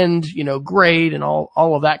the end, grade and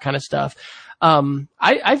all of that kind of stuff.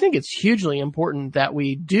 I think it's hugely important that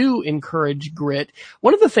we do encourage grit.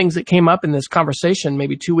 One of the things that came up in this conversation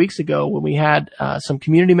maybe 2 weeks ago, when we had some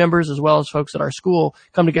community members as well as folks at our school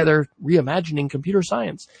come together reimagining computer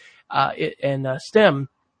science and STEM,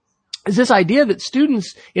 is this idea that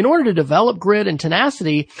students, in order to develop grit and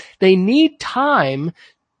tenacity, they need time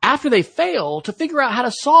after they fail, to figure out how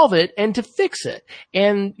to solve it and to fix it.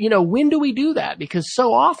 And, when do we do that? Because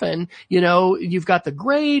so often, you've got the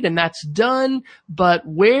grade and that's done, but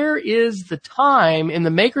where is the time in the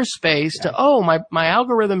makerspace to, my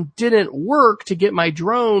algorithm didn't work to get my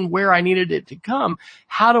drone where I needed it to come.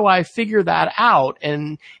 How do I figure that out?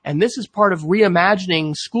 And this is part of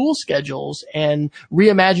reimagining school schedules and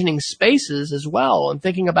reimagining spaces as well, and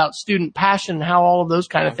thinking about student passion and how all of those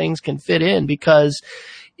kind of things can fit in, because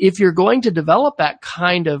if you're going to develop that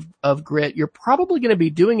kind of grit, you're probably going to be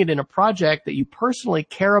doing it in a project that you personally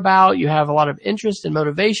care about, you have a lot of interest and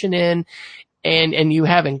motivation in, and you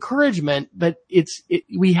have encouragement, but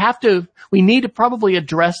we need to probably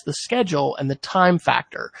address the schedule and the time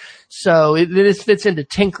factor. So this fits into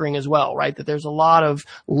tinkering as well, right? That there's a lot of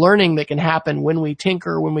learning that can happen when we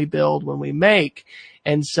tinker, when we build, when we make.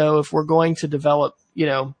 And so if we're going to develop,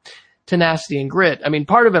 tenacity and grit, I mean,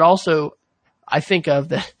 part of it also, I think of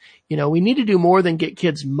that, we need to do more than get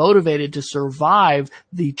kids motivated to survive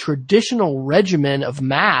the traditional regimen of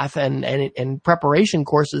math and preparation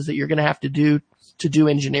courses that you're going to have to do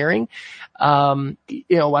engineering.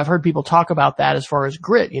 I've heard people talk about that as far as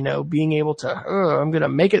grit, being able to, I'm going to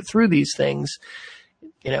make it through these things.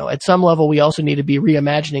 At some level, we also need to be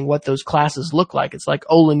reimagining what those classes look like. It's like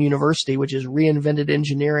Olin University, which has reinvented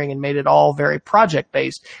engineering and made it all very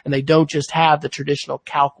project-based. And they don't just have the traditional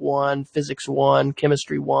Calc 1, Physics 1,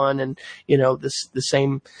 Chemistry 1, and, the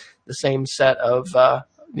same set of,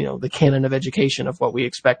 the canon of education of what we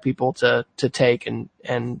expect people to take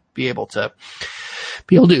and be able to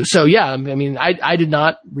do. So yeah, I mean, I did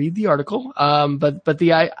not read the article. But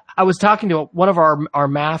I was talking to one of our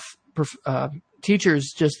math,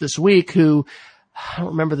 teachers just this week who, I don't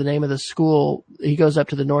remember the name of the school. He goes up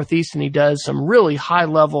to the Northeast and he does some really high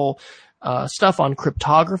level stuff on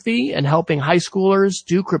cryptography and helping high schoolers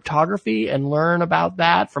do cryptography and learn about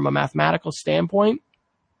that from a mathematical standpoint.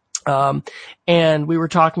 And we were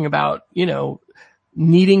talking about,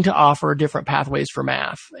 needing to offer different pathways for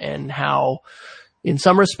math, and how in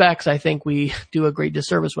some respects, I think we do a great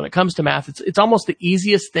disservice when it comes to math. It's almost the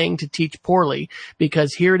easiest thing to teach poorly,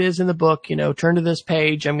 because here it is in the book, turn to this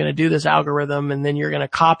page, I'm going to do this algorithm, and then you're going to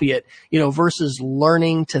copy it, versus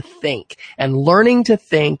learning to think and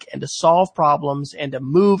to solve problems and to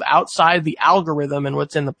move outside the algorithm and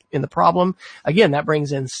what's in the problem. Again, that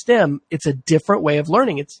brings in STEM. It's a different way of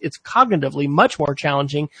learning. It's cognitively much more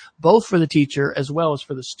challenging, both for the teacher as well as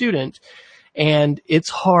for the student. And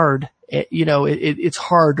it's hard. It's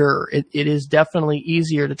harder. It is definitely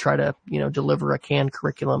easier to try to, deliver a canned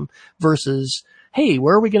curriculum versus, hey,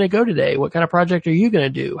 where are we going to go today? What kind of project are you going to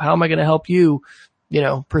do? How am I going to help you,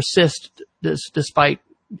 persist despite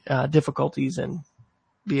difficulties and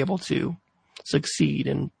be able to succeed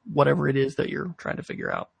in whatever it is that you're trying to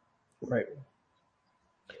figure out. Right.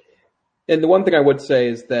 And the one thing I would say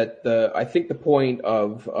is that I think the point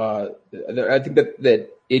of I think that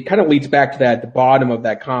it kind of leads back to that, the bottom of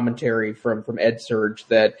that commentary from EdSurge,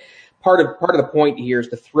 that part of the point here is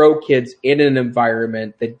to throw kids in an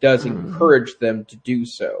environment that does encourage them to do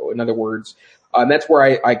so. In other words, that's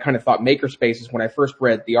where I kind of thought makerspaces when I first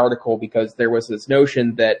read the article, because there was this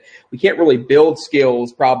notion that we can't really build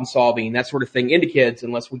skills, problem solving, that sort of thing into kids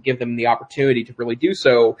unless we give them the opportunity to really do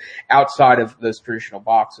so outside of those traditional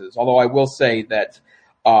boxes. Although I will say that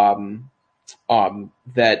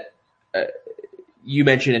you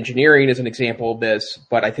mentioned engineering as an example of this,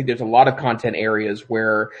 but I think there's a lot of content areas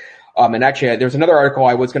where and actually, there's another article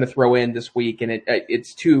I was going to throw in this week, and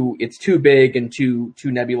it's too big and too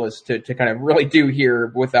nebulous to kind of really do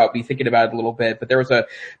here without me thinking about it a little bit. But there was a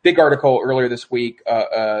big article earlier this week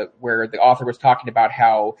where the author was talking about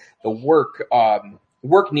how the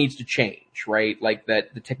work needs to change, right? Like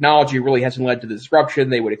that the technology really hasn't led to the disruption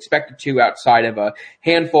they would expect it to outside of a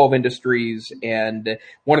handful of industries. And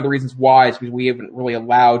one of the reasons why is because we haven't really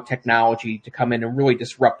allowed technology to come in and really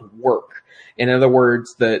disrupt work. In other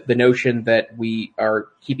words, the notion that we are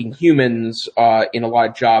keeping humans in a lot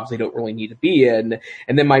of jobs they don't really need to be in.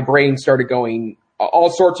 And then my brain started going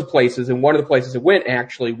all sorts of places. And one of the places it went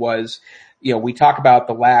actually was, we talk about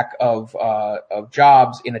the lack of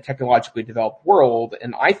jobs in a technologically developed world.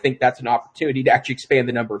 And I think that's an opportunity to actually expand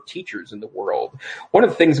the number of teachers in the world. One of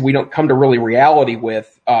the things we don't come to really reality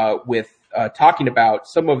with talking about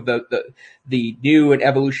some of the new and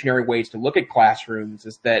evolutionary ways to look at classrooms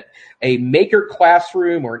is that a maker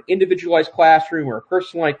classroom or an individualized classroom or a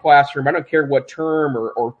personalized classroom, I don't care what term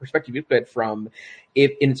or perspective you look at from,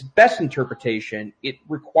 if in its best interpretation, it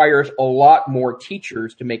requires a lot more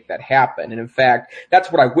teachers to make that happen. And in fact,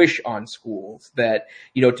 that's what I wish on schools, that,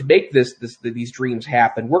 to make these dreams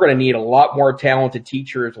happen, we're going to need a lot more talented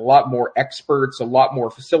teachers, a lot more experts, a lot more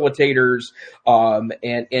facilitators,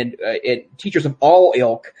 and teachers of all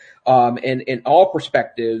ilk, and in all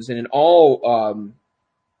perspectives and in all,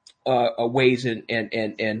 ways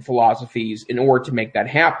and philosophies in order to make that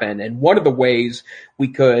happen. And one of the ways we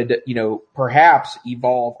could, perhaps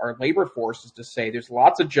evolve our labor force is to say there's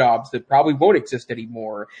lots of jobs that probably won't exist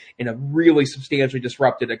anymore in a really substantially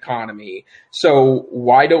disrupted economy. So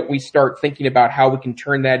why don't we start thinking about how we can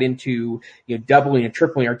turn that into, doubling and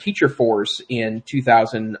tripling our teacher force in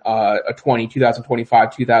 2020,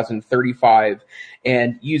 2025, 2035,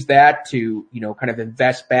 and use that to, kind of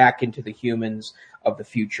invest back into the humans of the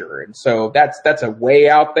future. And so that's a way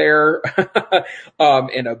out there,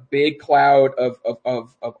 and a big cloud of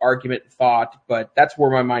argument and thought, but that's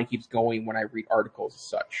where my mind keeps going when I read articles as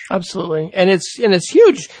such. Absolutely. And it's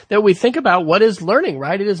huge that we think about what is learning,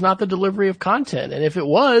 right? It is not the delivery of content. And if it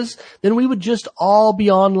was, then we would just all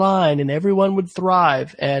be online and everyone would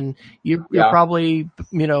thrive. And you're probably,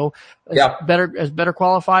 better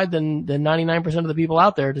qualified than 99% of the people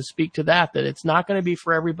out there to speak to that it's not going to be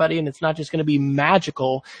for everybody, and it's not just going to be magical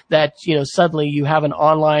that, suddenly you have an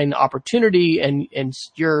online opportunity and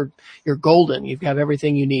you're golden. You have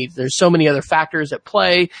everything you need. There's so many other factors at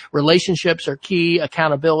play. Relationships are key,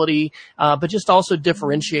 accountability, but just also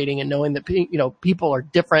differentiating and knowing that, people are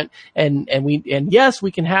different, and yes,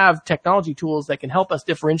 we can have technology tools that can help us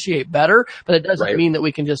differentiate better, but it doesn't mean that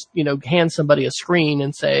we can just, hand somebody a screen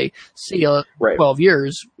and say, see you 12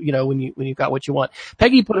 years, when you've got what you want.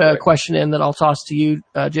 Peggy put a question in that I'll toss to you,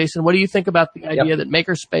 Jason. What do you think about the idea that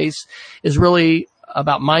makerspace is really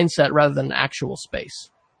about mindset rather than actual space?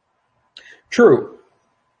 True.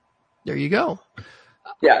 There you go.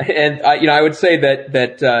 Yeah, and I would say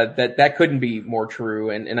that couldn't be more true,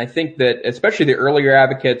 and I think that especially the earlier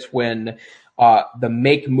advocates, when the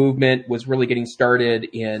make movement was really getting started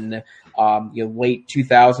in late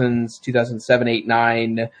 2000s, 2007, 8,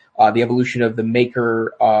 9, the evolution of the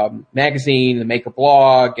Maker magazine, the Maker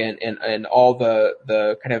blog, and all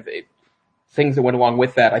the kind of things that went along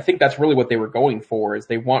with that. I think that's really what they were going for, is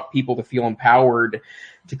they want people to feel empowered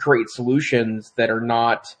to create solutions that are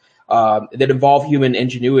not that involve human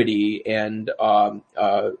ingenuity and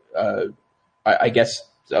I guess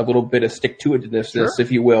a little bit of stick-to-itiveness, if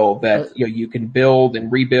you will, that you can build and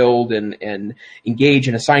rebuild and engage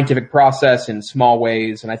in a scientific process in small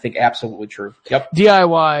ways, and I think absolutely true. Yep.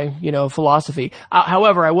 DIY, philosophy.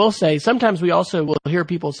 However, I will say sometimes we also will hear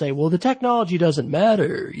people say, well, the technology doesn't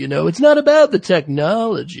matter. It's not about the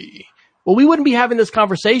technology. Well, we wouldn't be having this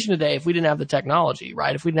conversation today if we didn't have the technology,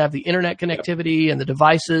 right? If we didn't have the internet connectivity and the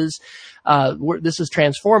devices. This is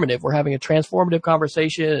transformative. We're having a transformative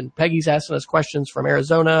conversation, and Peggy's asking us questions from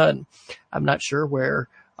Arizona, and I'm not sure where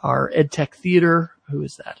our EdTech Theater, who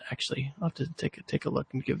is that actually? I'll have to take a look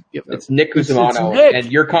and give it's Nick Cusimano,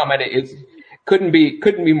 and your comment is couldn't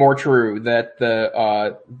be more true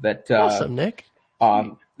that awesome, Nick.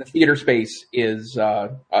 The theater space is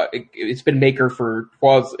it's been Maker for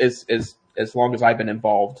as long as I've been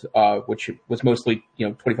involved, which was mostly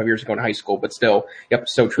 25 years ago in high school, but still, yep,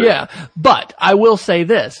 so true. Yeah, but I will say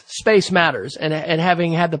this: space matters, and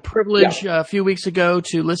having had the privilege a few weeks ago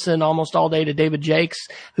to listen almost all day to David Jakes,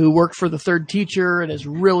 who worked for the Third Teacher and is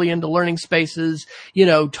really into learning spaces,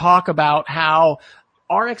 talk about how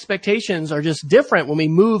our expectations are just different when we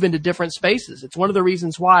move into different spaces. It's one of the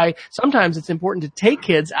reasons why sometimes it's important to take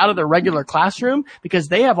kids out of their regular classroom, because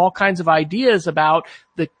they have all kinds of ideas about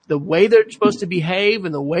the way they're supposed to behave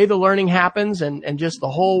and the way the learning happens and just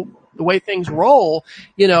the way things roll,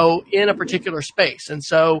 in a particular space. And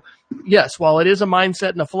so, yes, while it is a mindset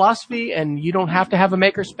and a philosophy, and you don't have to have a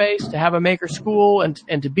maker space to have a maker school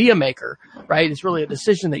and to be a maker, right? It's really a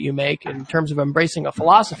decision that you make in terms of embracing a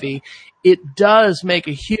philosophy. It does make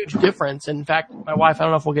a huge difference. In fact, my wife, I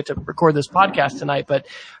don't know if we'll get to record this podcast tonight, but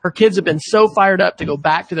her kids have been so fired up to go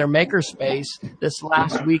back to their maker space this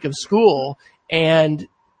last week of school. And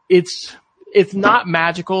it's not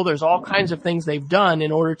magical. There's all kinds of things they've done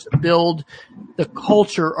in order to build the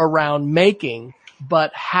culture around making,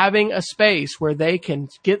 but having a space where they can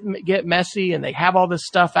get messy and they have all this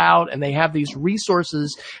stuff out and they have these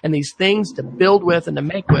resources and these things to build with and to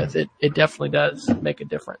make with, it definitely does make a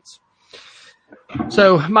difference.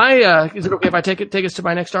 So is it okay if I take us to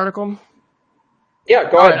my next article? Yeah,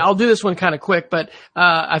 go ahead. Right, I'll do this one kind of quick, but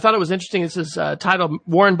I thought it was interesting. This is titled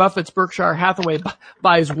 "Warren Buffett's Berkshire Hathaway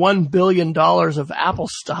Buys $1 Billion of Apple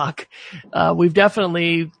Stock." We've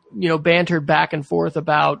definitely bantered back and forth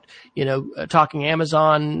about, talking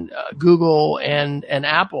Amazon, Google and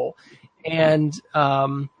Apple. And,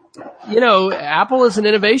 Apple is an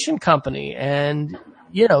innovation company and,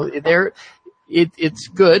 it's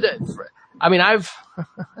good. I mean,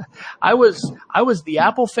 I was the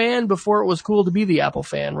Apple fan before it was cool to be the Apple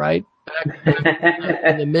fan, right? Back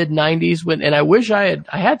in the mid '90s and I wish I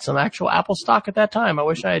had some actual Apple stock at that time. I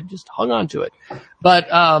wish I had just hung on to it. But,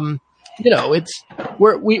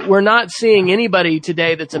 we're not seeing anybody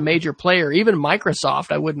today that's a major player. Even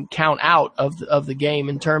Microsoft, I wouldn't count out of the game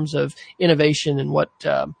in terms of innovation and what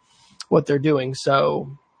they're doing.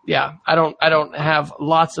 So, yeah, I don't have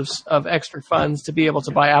lots of extra funds to be able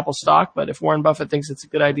to buy Apple stock, but if Warren Buffett thinks it's a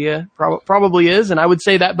good idea, probably is. And I would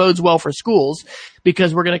say that bodes well for schools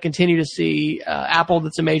because we're going to continue to see Apple,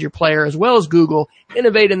 that's a major player, as well as Google,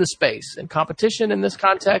 innovate in the space. And competition in this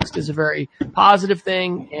context is a very positive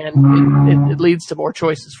thing, and it leads to more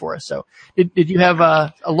choices for us. So did you have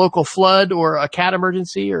a local flood or a cat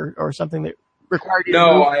emergency or something that required you to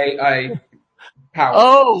move? I power.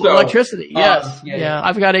 Oh, so, electricity. Yes. Yeah.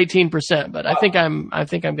 I've got 18%, but I think I'm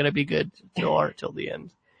going to be good till the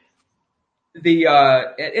end.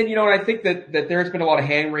 I think that there's been a lot of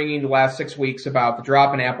hand wringing the last 6 weeks about the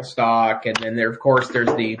drop in Apple stock. And then of course,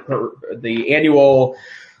 there's the annual,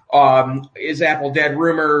 is Apple dead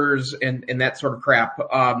rumors and that sort of crap.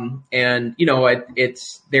 They're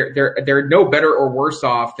no better or worse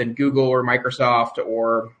off than Google or Microsoft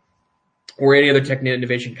or any other tech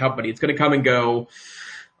innovation company. It's going to come and go.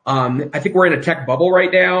 I think we're in a tech bubble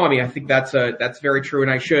right now. I mean, I think that's very true. And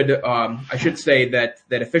I should say that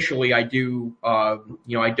officially I do, I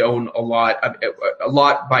own a lot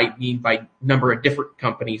by number of different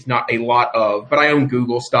companies, not a lot of, but I own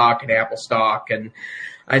Google stock and Apple stock. And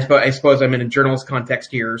I suppose I'm in a journalist context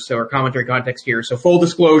here, or commentary context here. So full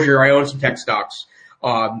disclosure, I own some tech stocks,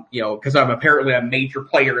 cause I'm apparently a major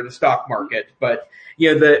player in the stock market, but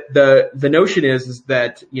the notion is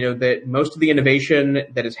that, that most of the innovation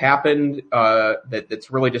that has happened, that's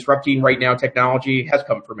really disrupting right now technology has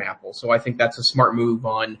come from Apple. So I think that's a smart move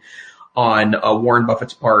on Warren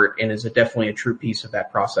Buffett's part and is definitely a true piece of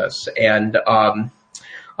that process. And,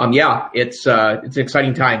 it's an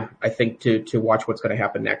exciting time, I think, to watch what's going to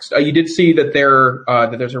happen next. You did see that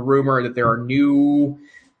that there's a rumor that there are new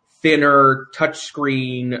thinner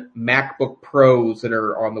touchscreen MacBook Pros that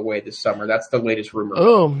are on the way this summer. That's the latest rumor.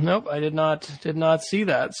 Oh, nope. I did not see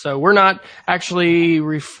that. So we're not actually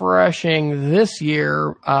refreshing this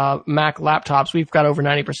year, Mac laptops. We've got over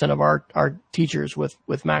 90% of our teachers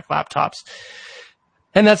with Mac laptops.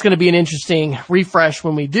 And that's going to be an interesting refresh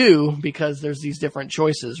when we do, because there's these different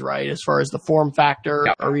choices, right? As far as the form factor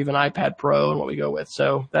or even iPad Pro and what we go with.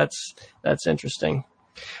 So that's interesting.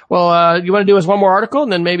 Well, you want to do us one more article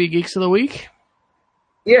and then maybe Geeks of the Week?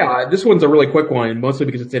 Yeah, this one's a really quick one, mostly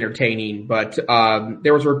because it's entertaining. But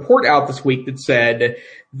there was a report out this week that said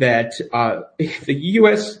that the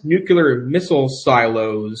U.S. nuclear missile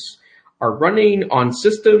silos are running on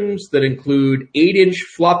systems that include 8-inch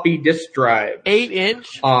floppy disk drives.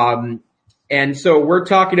 8-inch? And so we're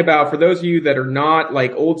talking about, for those of you that are not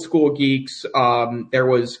like old school geeks, there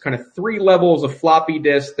was kind of 3 levels of floppy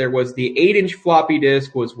disk. There was the 8-inch floppy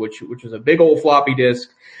disk, which was a big old floppy disk.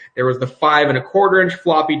 There was the 5 1/4-inch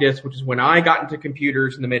floppy disk, which is when I got into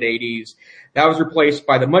computers in the mid '80s. That was replaced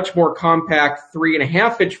by the much more compact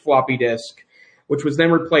 3.5-inch floppy disk, which was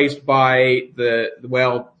then replaced by the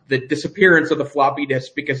disappearance of the floppy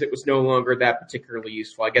disk because it was no longer that particularly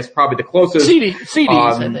useful. I guess probably the closest CDs,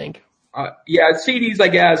 I think. CDs, I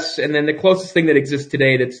guess, and then the closest thing that exists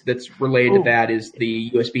today that's related to that is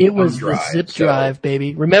the USB It was drive. The zip drive,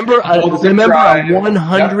 baby. Remember a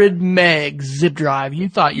 100 meg zip drive? You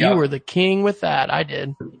thought you were the king with that. I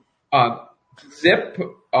did. Zip,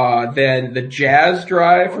 then the Jazz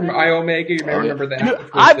drive from iOmega. You may remember that.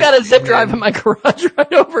 I've got a zip drive in my garage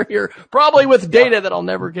right over here, probably with data that I'll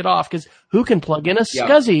never get off, because who can plug in a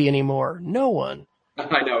SCSI anymore? No one.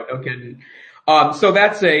 I know, no kidding. So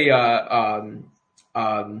that's an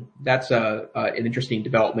interesting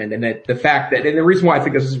development, and that the fact that, and the reason why I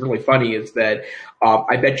think this is really funny is that,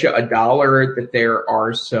 I bet you $1 that there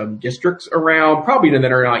are some districts around, probably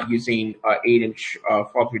that are not using, 8-inch,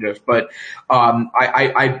 floppy disk, but,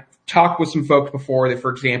 I talked with some folks before that,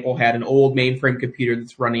 for example, had an old mainframe computer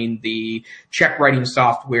that's running the check writing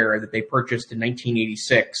software that they purchased in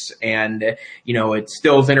 1986. And, it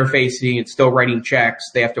still is interfacing. It's still writing checks.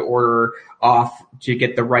 They have to order off to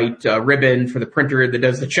get the right ribbon for the printer that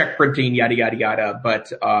does the check printing, yada, yada, yada.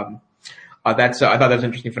 But, I thought that was an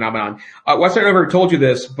interesting phenomenon. Wes, I never told you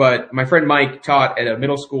this, but my friend Mike taught at a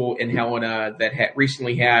middle school in Helena that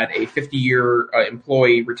recently had a 50-year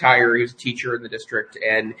employee retire. He was a teacher in the district,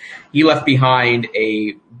 and he left behind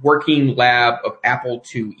a working lab of Apple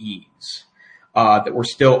IIe's. That were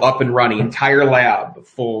still up and running, entire lab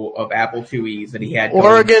full of Apple IIe's that he had.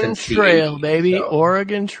 Oregon Trail, baby, so.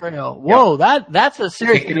 Oregon Trail. Whoa, yep. that's a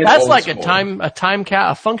serious. That's like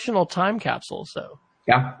a functional time capsule. So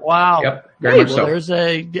yeah, wow. Yep, very much so. There's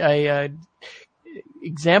a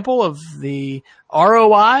example of the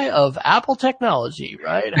ROI of Apple technology,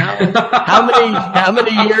 right? How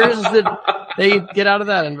many years did they get out of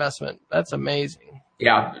that investment? That's amazing.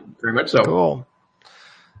 Yeah, very much so. Cool.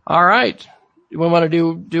 All right. We want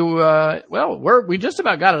to we just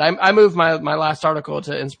about got it. I moved my last article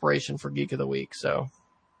to inspiration for Geek of the Week. So.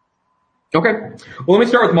 Okay. Well, let me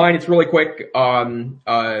start with mine. It's really quick. One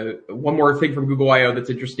more thing from Google I/O that's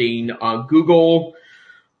interesting. Google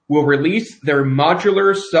will release their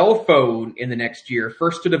modular cell phone in the next year,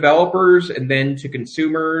 first to developers and then to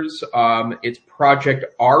consumers. It's Project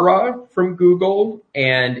Ara from Google,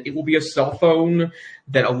 and it will be a cell phone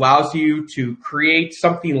that allows you to create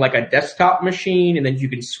something like a desktop machine, and then you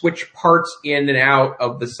can switch parts in and out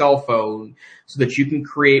of the cell phone so that you can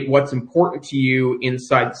create what's important to you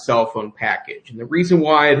inside the cell phone package. And the reason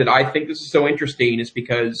why that I think this is so interesting is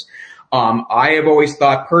because I have always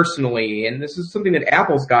thought personally, and this is something that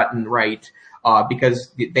Apple's gotten right,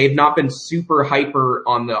 because they've not been super hyper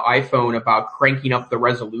on the iPhone about cranking up the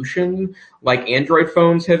resolution like Android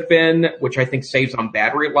phones have been, which I think saves on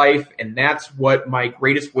battery life. And that's what my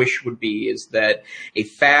greatest wish would be, is that a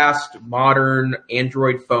fast, modern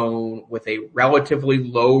Android phone with a relatively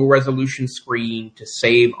low resolution screen to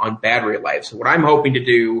save on battery life. So what I'm hoping to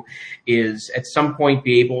do is at some point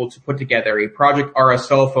be able to put together a Project Ara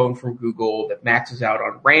cell phone from Google that maxes out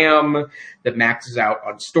on RAM, that maxes out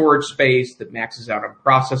on storage space, that maxes out on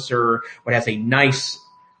processor, but has a nice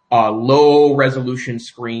low resolution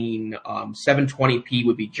screen. 720p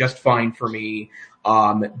would be just fine for me,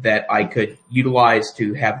 that I could utilize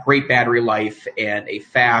to have great battery life and a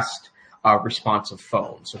fast, responsive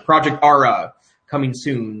phone. So Project Ara coming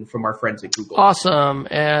soon from our friends at Google. Awesome.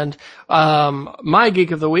 And my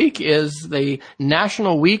Geek of the Week is the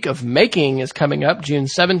National Week of Making is coming up June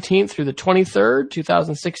 17th through the 23rd,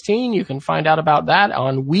 2016. You can find out about that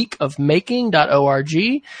on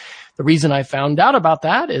weekofmaking.org. The reason I found out about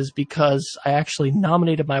that is because I actually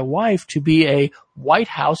nominated my wife to be a White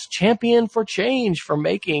House champion for change for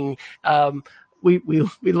making. We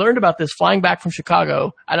learned about this flying back from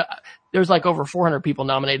Chicago. There's like over 400 people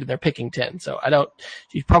nominated. They're picking 10. So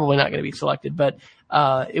she's probably not going to be selected, but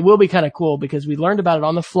it will be kind of cool because we learned about it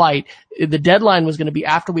on the flight. The deadline was going to be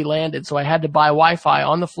after we landed. So I had to buy Wi-Fi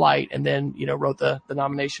on the flight and then, wrote the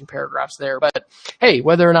nomination paragraphs there. But hey,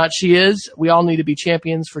 whether or not she is, we all need to be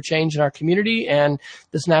champions for change in our community. And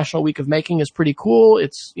this National Week of Making is pretty cool.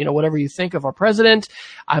 It's, whatever you think of our president,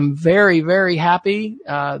 I'm very, very happy,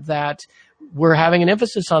 that we're having an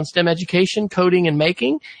emphasis on STEM education, coding, and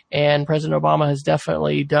making, and President Obama has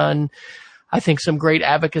definitely done, I think, some great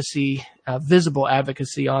advocacy, visible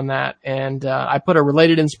advocacy on that. And I put a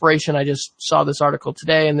related inspiration. I just saw this article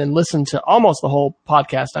today and then listened to almost the whole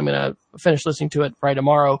podcast. I'm going to finish listening to it right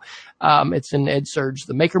tomorrow. It's in EdSurge.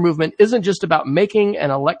 The maker movement isn't just about making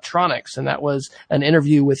and electronics. And that was an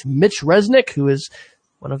interview with Mitch Resnick, who is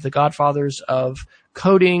one of the godfathers of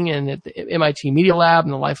coding and at the MIT Media Lab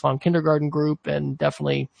and the Lifelong Kindergarten Group, and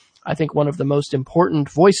definitely, I think, one of the most important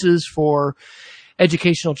voices for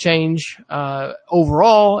educational change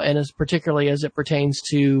overall, and particularly as it pertains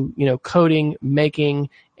to coding, making,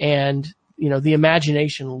 and the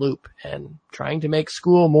imagination loop, and trying to make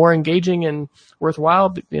school more engaging and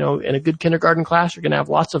worthwhile. In a good kindergarten class, you're going to have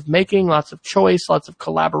lots of making, lots of choice, lots of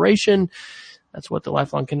collaboration. That's what the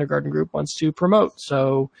Lifelong Kindergarten Group wants to promote.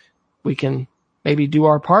 So we can maybe do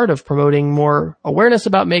our part of promoting more awareness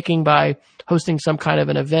about making by hosting some kind of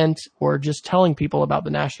an event or just telling people about the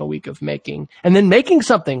National Week of Making, and then making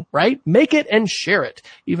something, right? Make it and share it.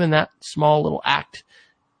 Even that small little act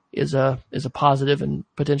is a positive and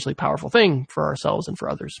potentially powerful thing for ourselves and for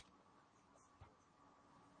others.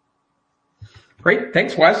 Great.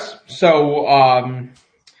 Thanks, Wes. So,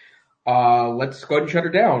 let's go ahead and shut her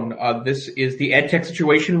down. This is the EdTech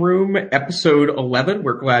Situation Room, episode 11.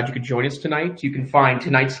 We're glad you could join us tonight. You can find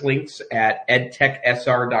tonight's links at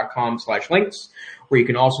edtechsr.com/links, where you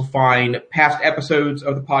can also find past episodes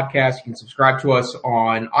of the podcast. You can subscribe to us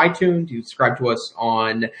on iTunes. You can subscribe to us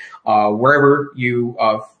on wherever you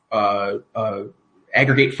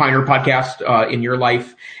aggregate finer podcast in your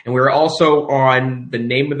life. And we're also on the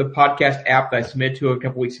name of the podcast app that I submitted to a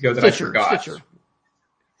couple weeks ago that I forgot.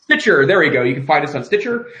 Stitcher, there you go. You can find us on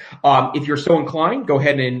Stitcher. If you're so inclined, go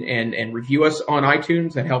ahead and review us on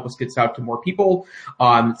iTunes and help us get this out to more people.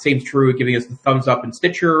 Same's true, giving us the thumbs up in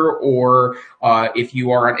Stitcher, or if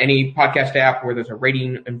you are on any podcast app where there's a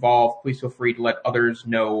rating involved, please feel free to let others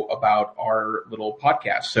know about our little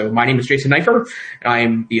podcast. So my name is Jason Neiffer.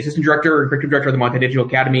 I'm the Assistant Director and Curriculum Director of the Montana Digital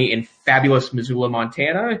Academy in fabulous Missoula,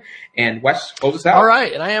 Montana. And Wes, close us out. All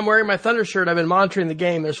right, and I am wearing my Thunder shirt. I've been monitoring the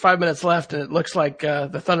game. There's 5 minutes left, and it looks like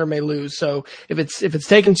the Thunder may lose. So if it's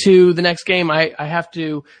taken to the next game, I have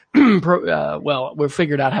to. Well, we've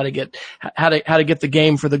figured out how to get the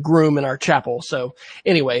game for the groom in our chapel. So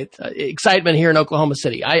anyway, excitement here in Oklahoma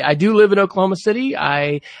City. I do live in Oklahoma City.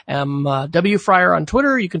 I am W Fryer on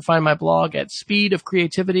Twitter. You can find my blog at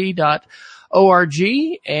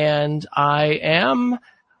speedofcreativity.org, and I am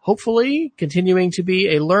hopefully continuing to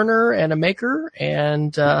be a learner and a maker,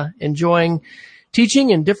 and enjoying teaching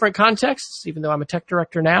in different contexts, even though I'm a tech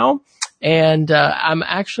director now. And I'm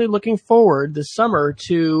actually looking forward this summer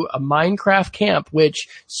to a Minecraft camp, which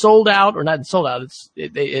sold out, or not sold out,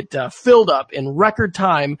 it filled up in record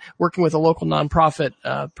time, working with a local nonprofit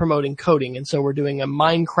promoting coding. And so we're doing a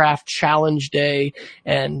Minecraft challenge day.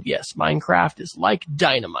 And yes, Minecraft is like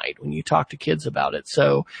dynamite when you talk to kids about it.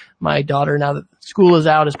 So my daughter, now that school is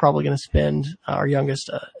out, is probably going to spend, our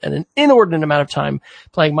youngest, an inordinate amount of time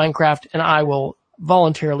playing Minecraft, and I will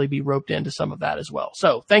voluntarily be roped into some of that as well.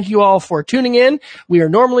 So thank you all for tuning in. We are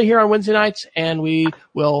normally here on Wednesday nights, and we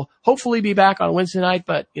will hopefully be back on Wednesday night,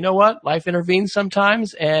 but you know what? Life intervenes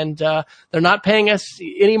sometimes, and they're not paying us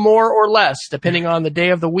any more or less, depending on the day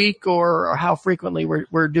of the week or how frequently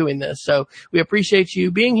we're doing this. So we appreciate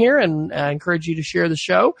you being here, and encourage you to share the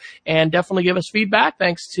show, and definitely give us feedback.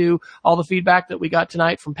 Thanks to all the feedback that we got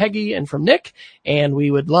tonight from Peggy and from Nick, and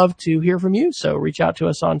we would love to hear from you. So reach out to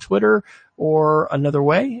us on Twitter or another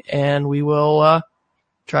way, and we will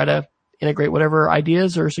try to integrate whatever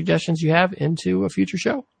ideas or suggestions you have into a future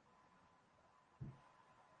show.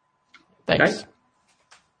 Thanks. Okay.